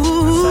 miss.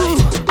 Ooh.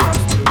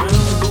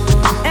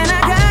 And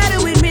I gotta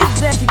admit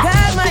that you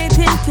got my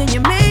attention.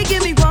 You're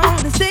making me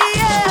wanna say,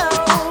 yeah.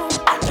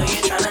 I know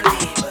you're trying to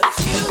leave, but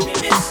excuse me,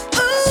 miss. I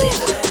saved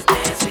the last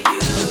dance for you.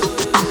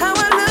 How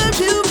I love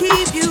to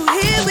keep you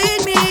here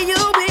with me,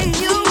 you be,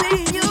 you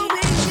be, you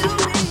be, you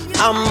be.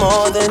 I'm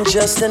more than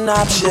just an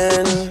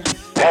option.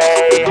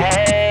 Hey,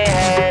 hey,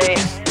 hey.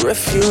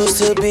 Refuse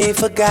to be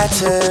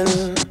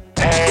forgotten.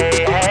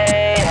 Hey,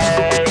 hey,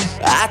 hey.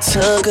 I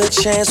took a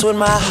chance with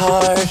my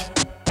heart.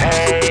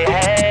 Hey,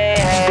 hey,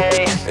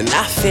 hey. And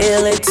I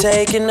feel it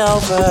taking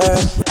over.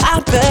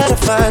 I better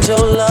find your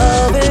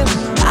loving.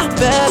 I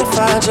better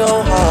find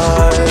your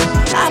heart.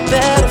 I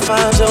better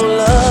find your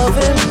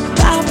loving.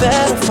 I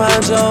better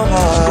find your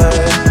heart.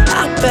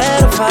 I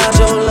better find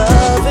your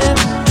loving.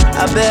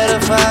 I better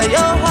find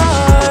your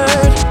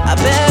heart. I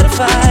better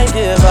find,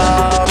 give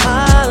all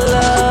my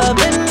love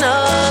and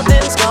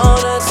nothing's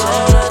gonna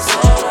turn us.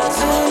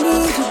 I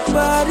need your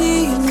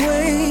body in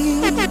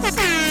ways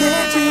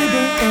that you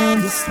don't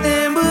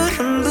understand, but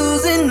I'm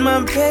losing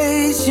my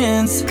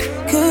patience.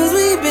 Cause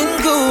we've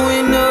been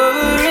going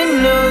over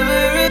and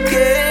over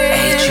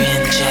again.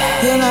 Adrian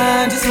Jazz. And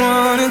I just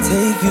wanna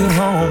take you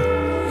home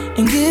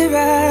and get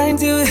right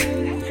into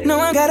it. No,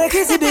 I gotta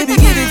kiss it, baby,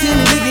 give it to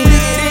me, lick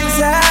it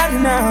inside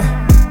now.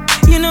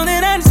 You know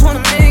that I just wanna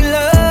make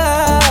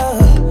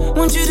love.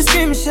 Want you to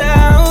scream and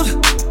shout.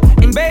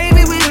 And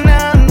baby, we're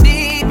now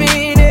deep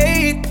in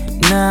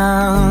it.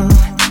 Now,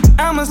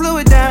 I'ma slow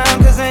it down,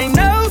 cause ain't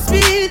no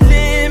speed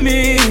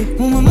limit.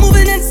 When we're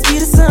moving at the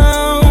speed of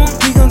sound,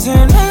 we gon'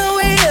 turn all the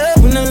way up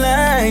when the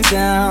lights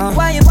down.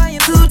 Why you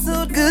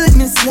so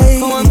goodness late?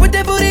 Go on, put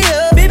that booty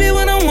up, baby,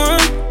 when I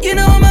want. You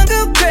know I'ma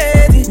go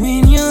crazy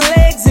when your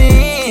legs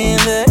in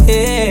the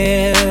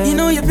air. You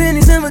know your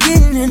pennies never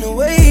getting in the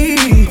way.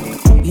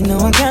 You know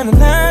I kinda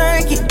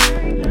like it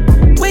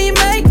when you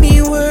make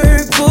me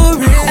work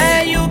for it.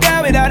 Hey, you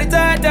got me all the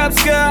tied up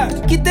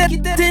God. Get that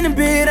in the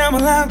bed, I'ma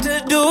lock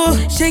the door.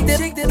 Shake that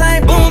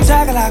like boom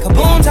chakalaka,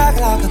 boom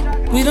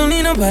chakalaka. We don't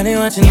need nobody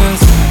watching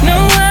us.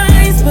 No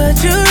eyes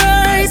but your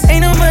eyes.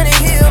 Ain't nobody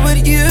here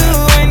but you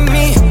and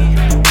me.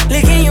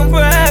 Licking your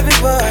private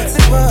parts.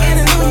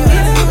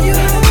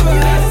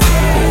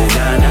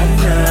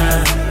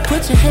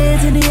 Put your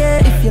hands in the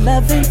air if you're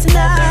loving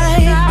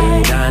tonight.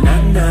 Oh, na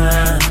na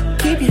na.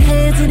 Keep your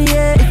hands in the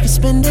air if you're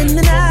spending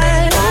the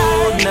night.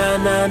 Oh, na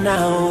na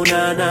na, oh,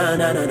 na na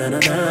na na na na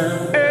na.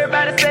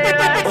 Everybody say it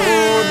like oh,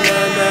 na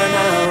na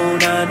na, oh,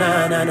 na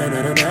na na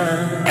na na na.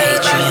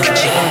 Adrian J.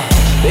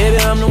 Baby,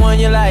 I'm the one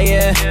you like,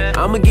 yeah.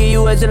 I'ma give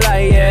you what you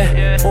like,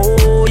 yeah.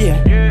 Oh,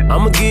 yeah.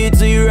 I'ma give it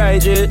to you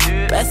right, yeah.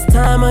 Best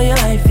time of your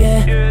life,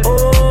 yeah.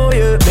 Oh,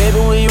 yeah. Baby,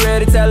 when you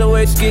ready, tell her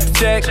where you get the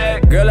check.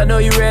 Girl, I know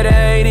you ready,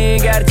 I ain't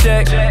even gotta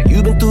check.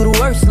 You been through the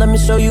worst, let me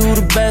show you who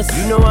the best.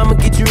 You know I'ma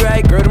get you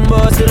right, girl, them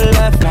boys to the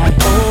left. Like,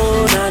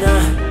 oh, na-na.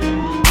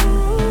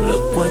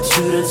 Look what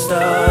you done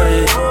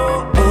started.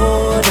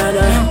 Oh,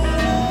 na-na.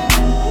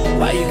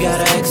 Why you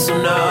gotta act so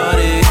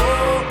naughty?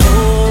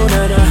 Oh,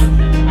 na-na.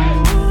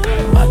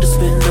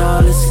 Spend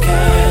all this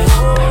cash.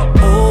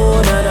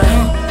 Oh, na-na.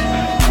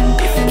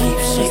 If you keep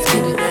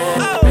shaking that.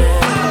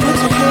 Put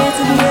your hands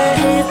in the air,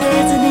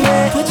 hands in the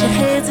air. Put your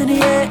hands in the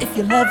air if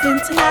you're loving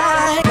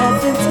tonight.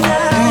 Loving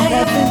tonight,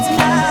 loving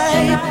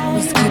tonight.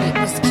 Let's get it,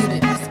 let's get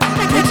it.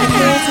 Put your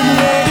hands in the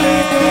air,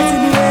 hands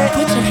in the air.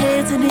 Put your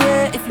hands in the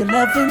air if you're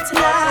loving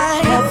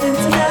tonight. Loving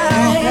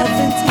tonight,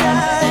 loving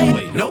tonight.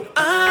 Wait, no.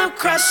 I'm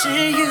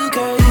crushing you,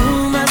 girl.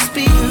 You must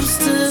be used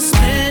to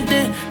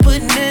spending,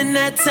 putting in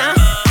that time.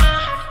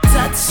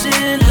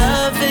 Touching,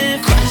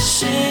 loving,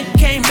 crushing,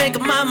 can't make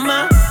up my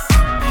mind.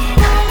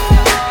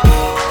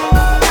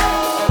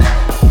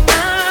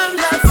 I'm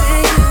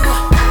loving you.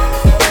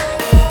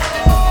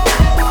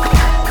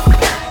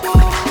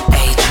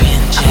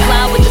 Adrian J. I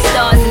fly with the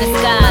stars in the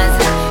skies.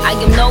 I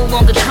am no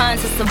longer trying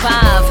to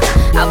survive.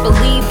 I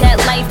believe that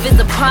life is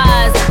a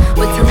prize,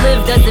 but to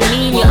live doesn't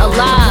mean you're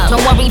alive.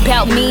 Don't worry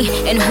about me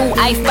and who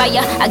I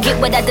fire. I get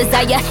what I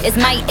desire, it's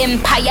my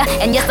empire.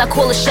 And yes, I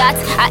call the shots,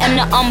 I am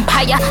the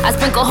umpire. I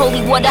sprinkle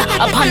holy water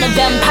upon the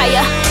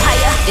vampire.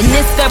 In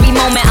this very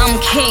moment I'm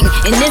king.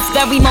 In this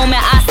very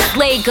moment I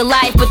slay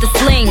Goliath with the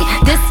sling.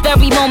 This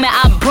very moment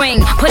I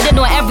bring, put it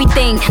on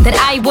everything, that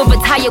I will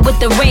retire with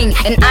the ring,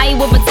 and I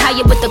will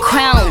retire with the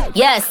crown.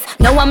 Yes,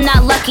 no I'm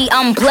not lucky,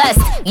 I'm blessed.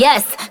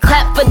 Yes,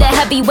 clap for the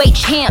heavyweight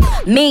champ,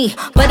 me.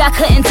 But I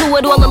couldn't do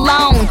it all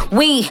alone.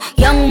 We,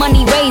 young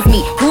money raised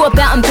me, grew up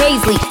out in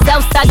Paisley,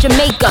 Southside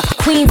Jamaica,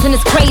 Queens, and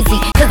it's crazy,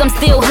 cause I'm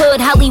still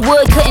hood,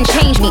 Hollywood couldn't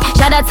change me.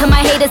 Shout out to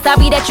my haters,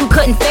 sorry that you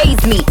couldn't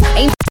faze me.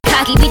 Ain't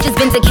cocky, we just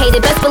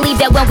vindicated. Best believe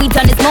that when we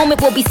done this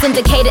moment we'll be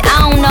syndicated.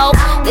 I don't know,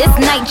 this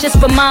night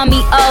just remind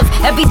me of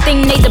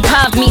everything they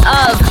deprived me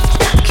of.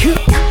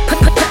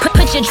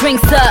 Put your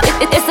drinks up,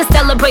 it's a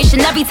celebration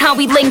every time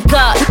we link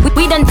up.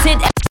 We done did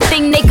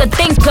everything they could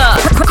think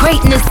of.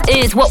 Greatness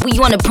is what we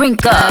wanna bring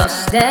up.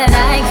 That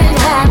I can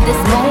have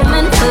this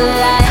moment for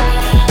life,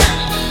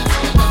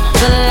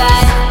 for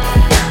life,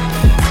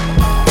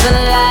 for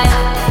life.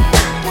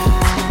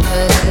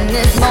 'Cause in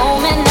this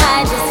moment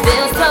I just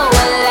feel so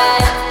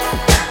alive,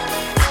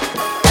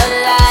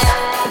 alive,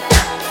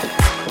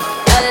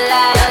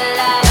 alive,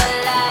 alive,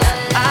 alive.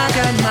 I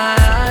got my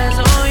eyes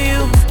on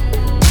you.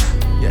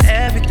 You're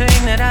everything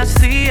that I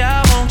see. I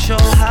want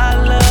your high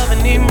love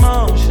and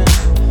emotion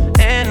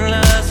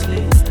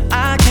endlessly.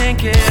 I can't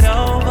get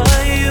over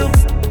you.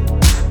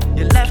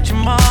 You left your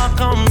mark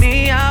on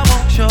me. I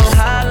want your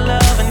high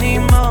love and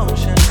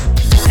emotion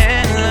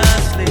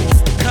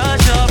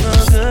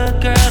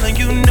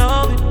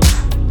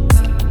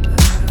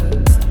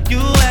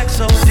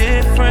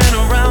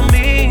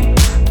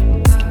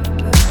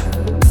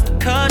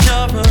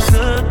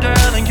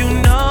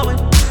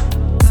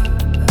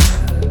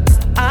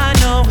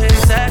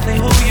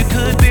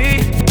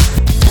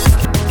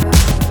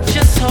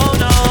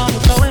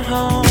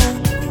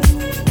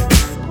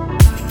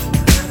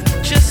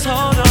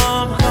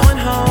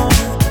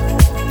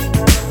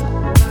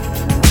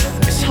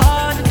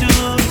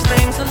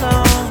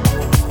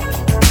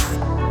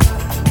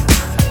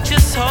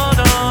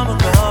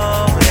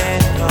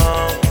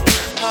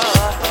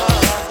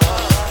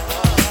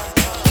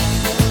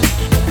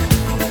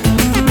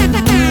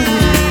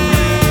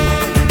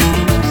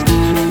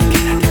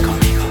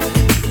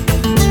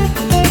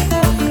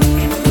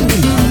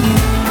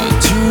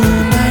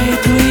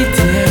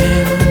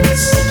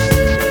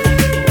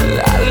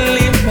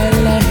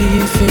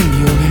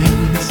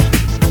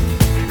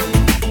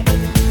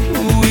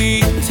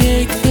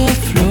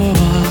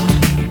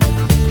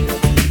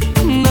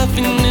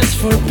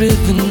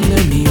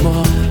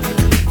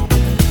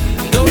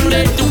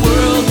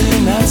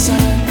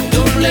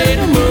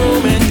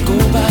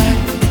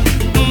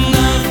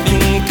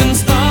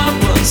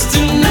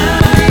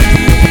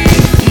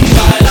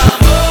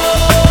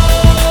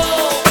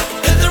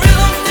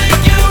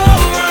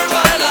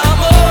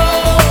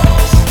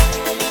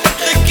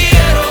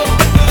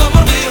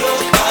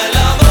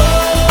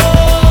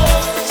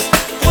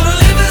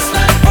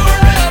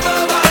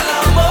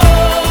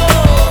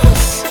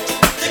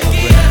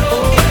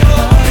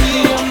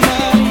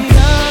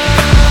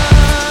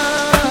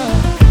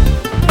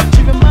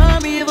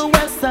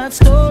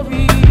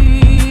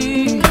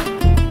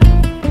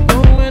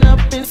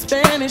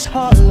Flemish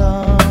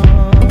Harlem.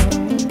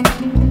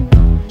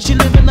 She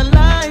living a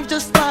life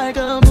just like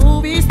a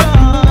movie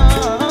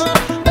star.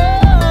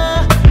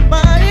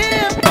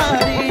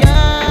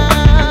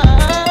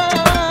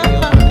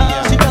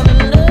 She fell in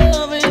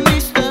love in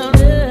East LA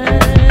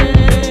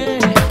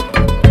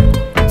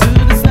to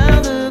the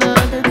sound of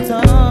the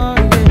guitar,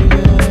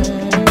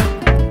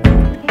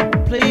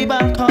 yeah. Played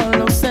by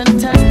Carlos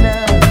Santana.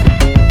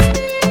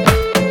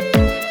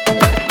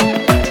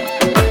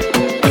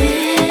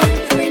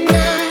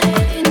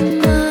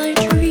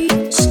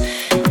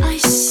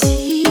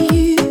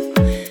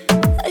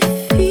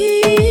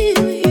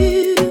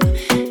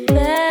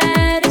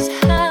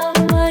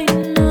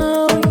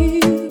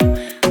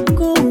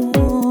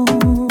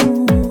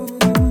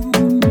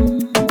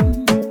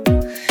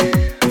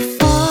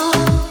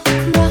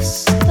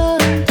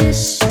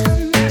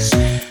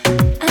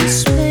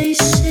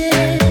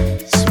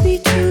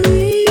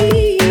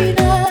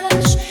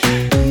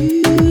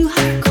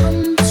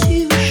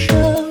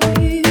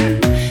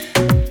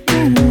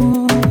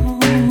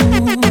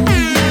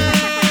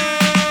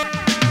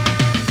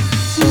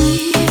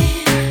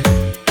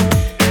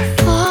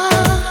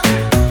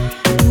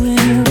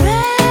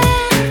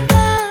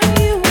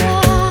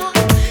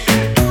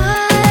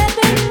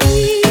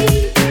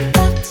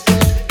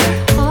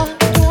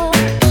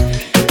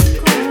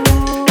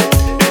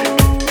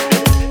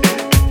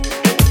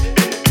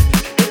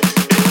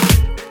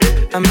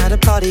 I'm at a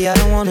party I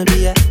don't wanna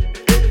be at,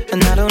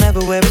 and I don't ever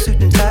wear a suit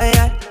and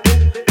tie.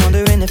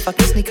 Wondering if I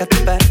can sneak out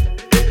the back.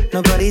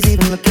 Nobody's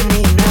even looking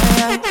me in my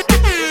eyes.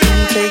 Can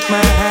you take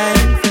my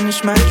hand,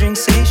 finish my drink,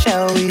 say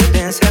shall we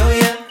dance? Hell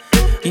yeah.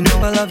 You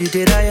know I love you,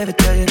 did I ever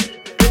tell you?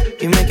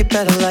 You make it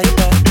better like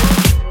that.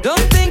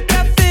 Don't think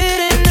I fit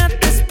in at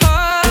this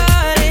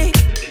party.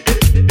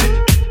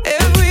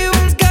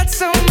 Everyone's got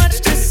so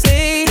much to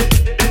say.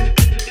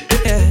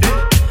 Yeah,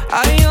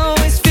 I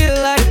always feel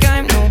like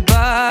I'm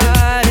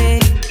nobody.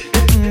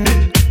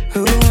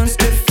 Who wants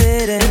to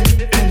fit in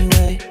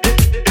anyway?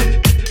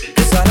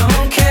 'Cause I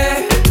don't care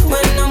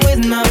when I'm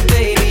with my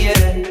baby,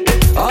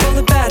 yeah. All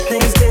the bad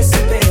things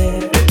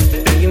disappear.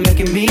 You're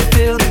making me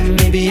feel that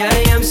maybe I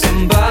am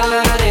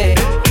somebody.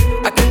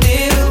 I can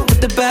deal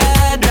with the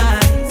bad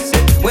nights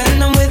when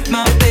I'm with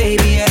my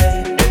baby, yeah.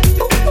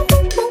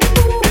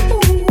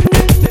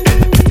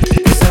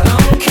 'Cause I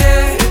don't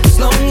care as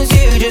long as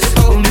you just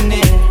hold me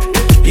near.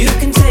 You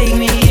can take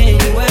me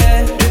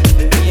anywhere.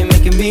 You're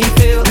making me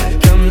feel like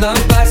I'm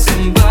loved by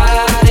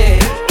somebody.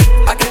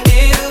 I can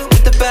deal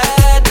with the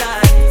bad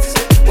nights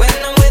when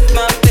I'm with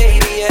my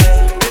baby, yeah.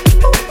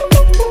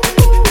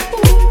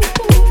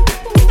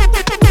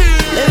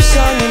 Lips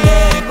on your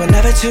neck, we're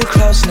never too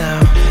close now.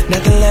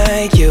 Nothing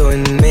like you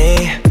and me.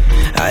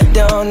 I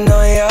don't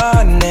know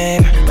your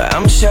name, but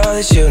I'm sure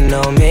that you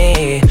know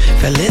me.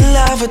 Fell in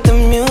love with the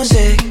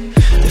music,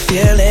 the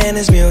feeling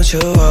is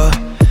mutual.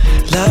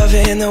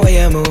 Loving the way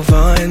you move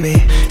on me.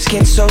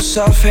 Skin so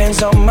soft,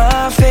 hands on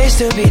my face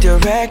to be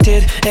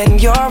directed.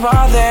 And you're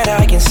all that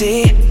I can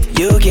see.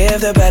 You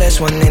give the baddest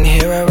one in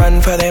here a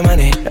run for their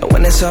money. And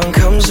when the song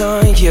comes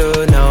on, you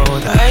know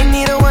that I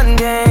need a one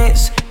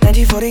dance.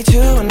 1942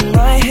 in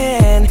my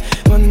hand.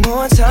 One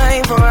more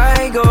time before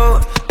I go.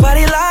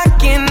 Body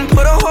locking,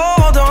 put a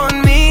hold on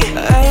me.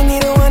 I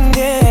need a one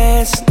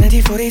dance.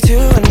 1942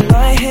 in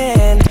my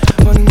hand.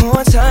 One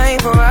more time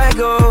before I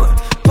go.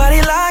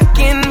 Body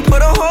locking,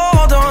 put a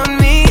hold on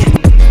me.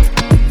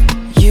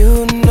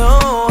 You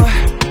know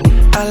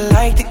I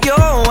like to go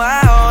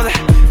wild,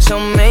 so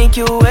make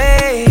your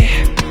way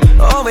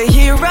over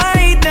here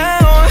right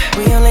now.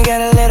 We only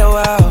got a little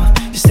while,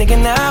 just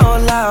thinking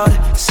out loud.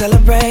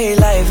 Celebrate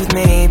life with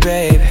me,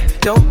 babe.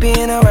 Don't be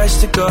in a rush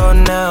to go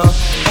now.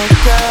 Oh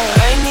girl,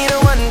 I need